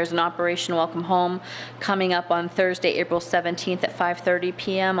mention that there's an Operation Welcome Home coming up on Thursday, April 17th at 5:30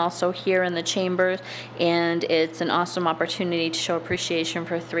 p.m. also here in the chambers. And it's an awesome opportunity to show appreciation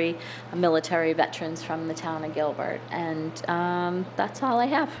for 3 military veterans from the town of Gilbert. And that's all I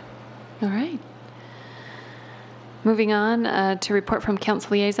have. All right. Moving on to report from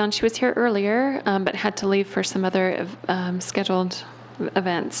council liaison. She was here earlier, but had to leave for some other scheduled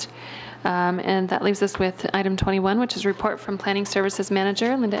events. And that leaves us with item 21, which is report from Planning Services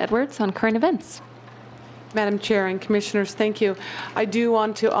Manager Linda Edwards on current events. Madam Chair and Commissioners, thank you. I do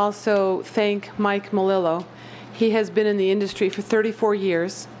want to also thank Mike Malillo. He has been in the industry for 34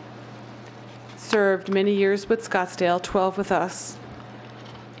 years, served many years with Scottsdale, 12 with us.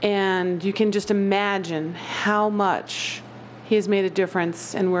 And you can just imagine how much he has made a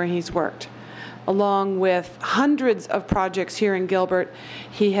difference and where he's worked. Along with hundreds of projects here in Gilbert,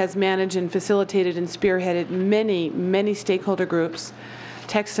 he has managed and facilitated and spearheaded many, many stakeholder groups,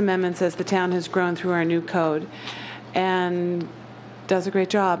 text amendments as the town has grown through our new code, and does a great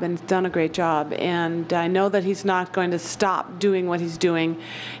job and done a great job. And I know that he's not going to stop doing what he's doing.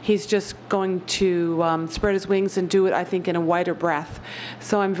 He's just going to spread his wings and do it, I think, in a wider breadth.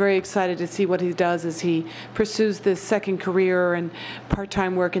 So I'm very excited to see what he does as he pursues this second career and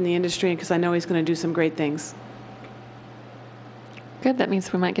part-time work in the industry, because I know he's going to do some great things. Good, that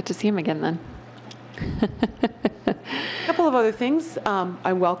means we might get to see him again then. A couple of other things.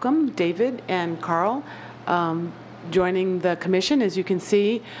 I welcome David and Carl joining the commission. As you can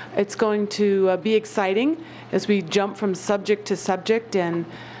see, it's going to be exciting as we jump from subject to subject, and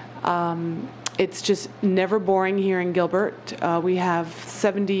it's just never boring here in Gilbert. We have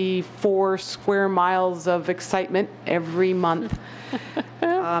 74 square miles of excitement every month.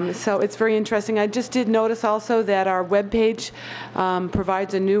 So it's very interesting. I just did notice also that our webpage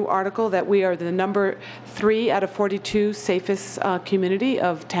provides a new article that we are the number 3 out of 42 safest community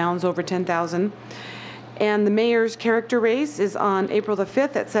of towns over 10,000. And the mayor's character race is on April the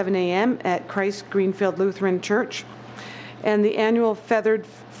 5th at 7 a.m. at Christ Greenfield Lutheran Church. And the annual Feathered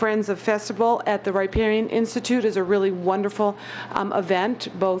Friends of Festival at the Riparian Institute is a really wonderful event,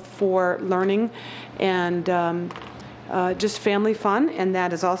 both for learning and just family fun, and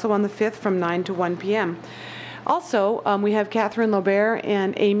that is also on the 5th from 9 to 1 p.m. Also, we have Catherine Lobert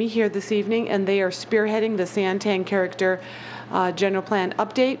and Amy here this evening, and they are spearheading the Santan Character General Plan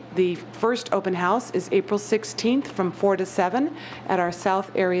Update. The first open house is April 16th from 4 to 7 at our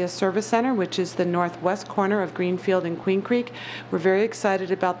South Area Service Center, which is the northwest corner of Greenfield and Queen Creek. We're very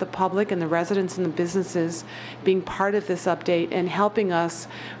excited about the public and the residents and the businesses being part of this update and helping us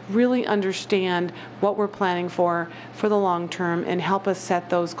really understand what we're planning for the long term and help us set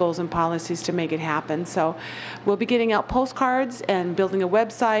those goals and policies to make it happen. So we'll be getting out postcards and building a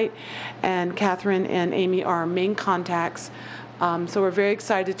website, and Catherine and Amy are our main contacts. So we're very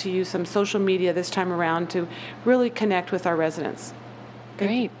excited to use some social media this time around to really connect with our residents.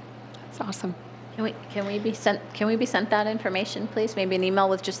 Great. That's awesome. Can we be sent that information, please? Maybe an email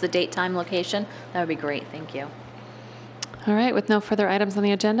with just the date, time, location? That would be great. Thank you. All right, with no further items on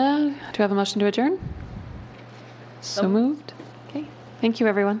the agenda, do we have a motion to adjourn? So moved. Okay. Thank you,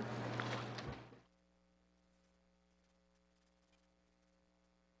 everyone.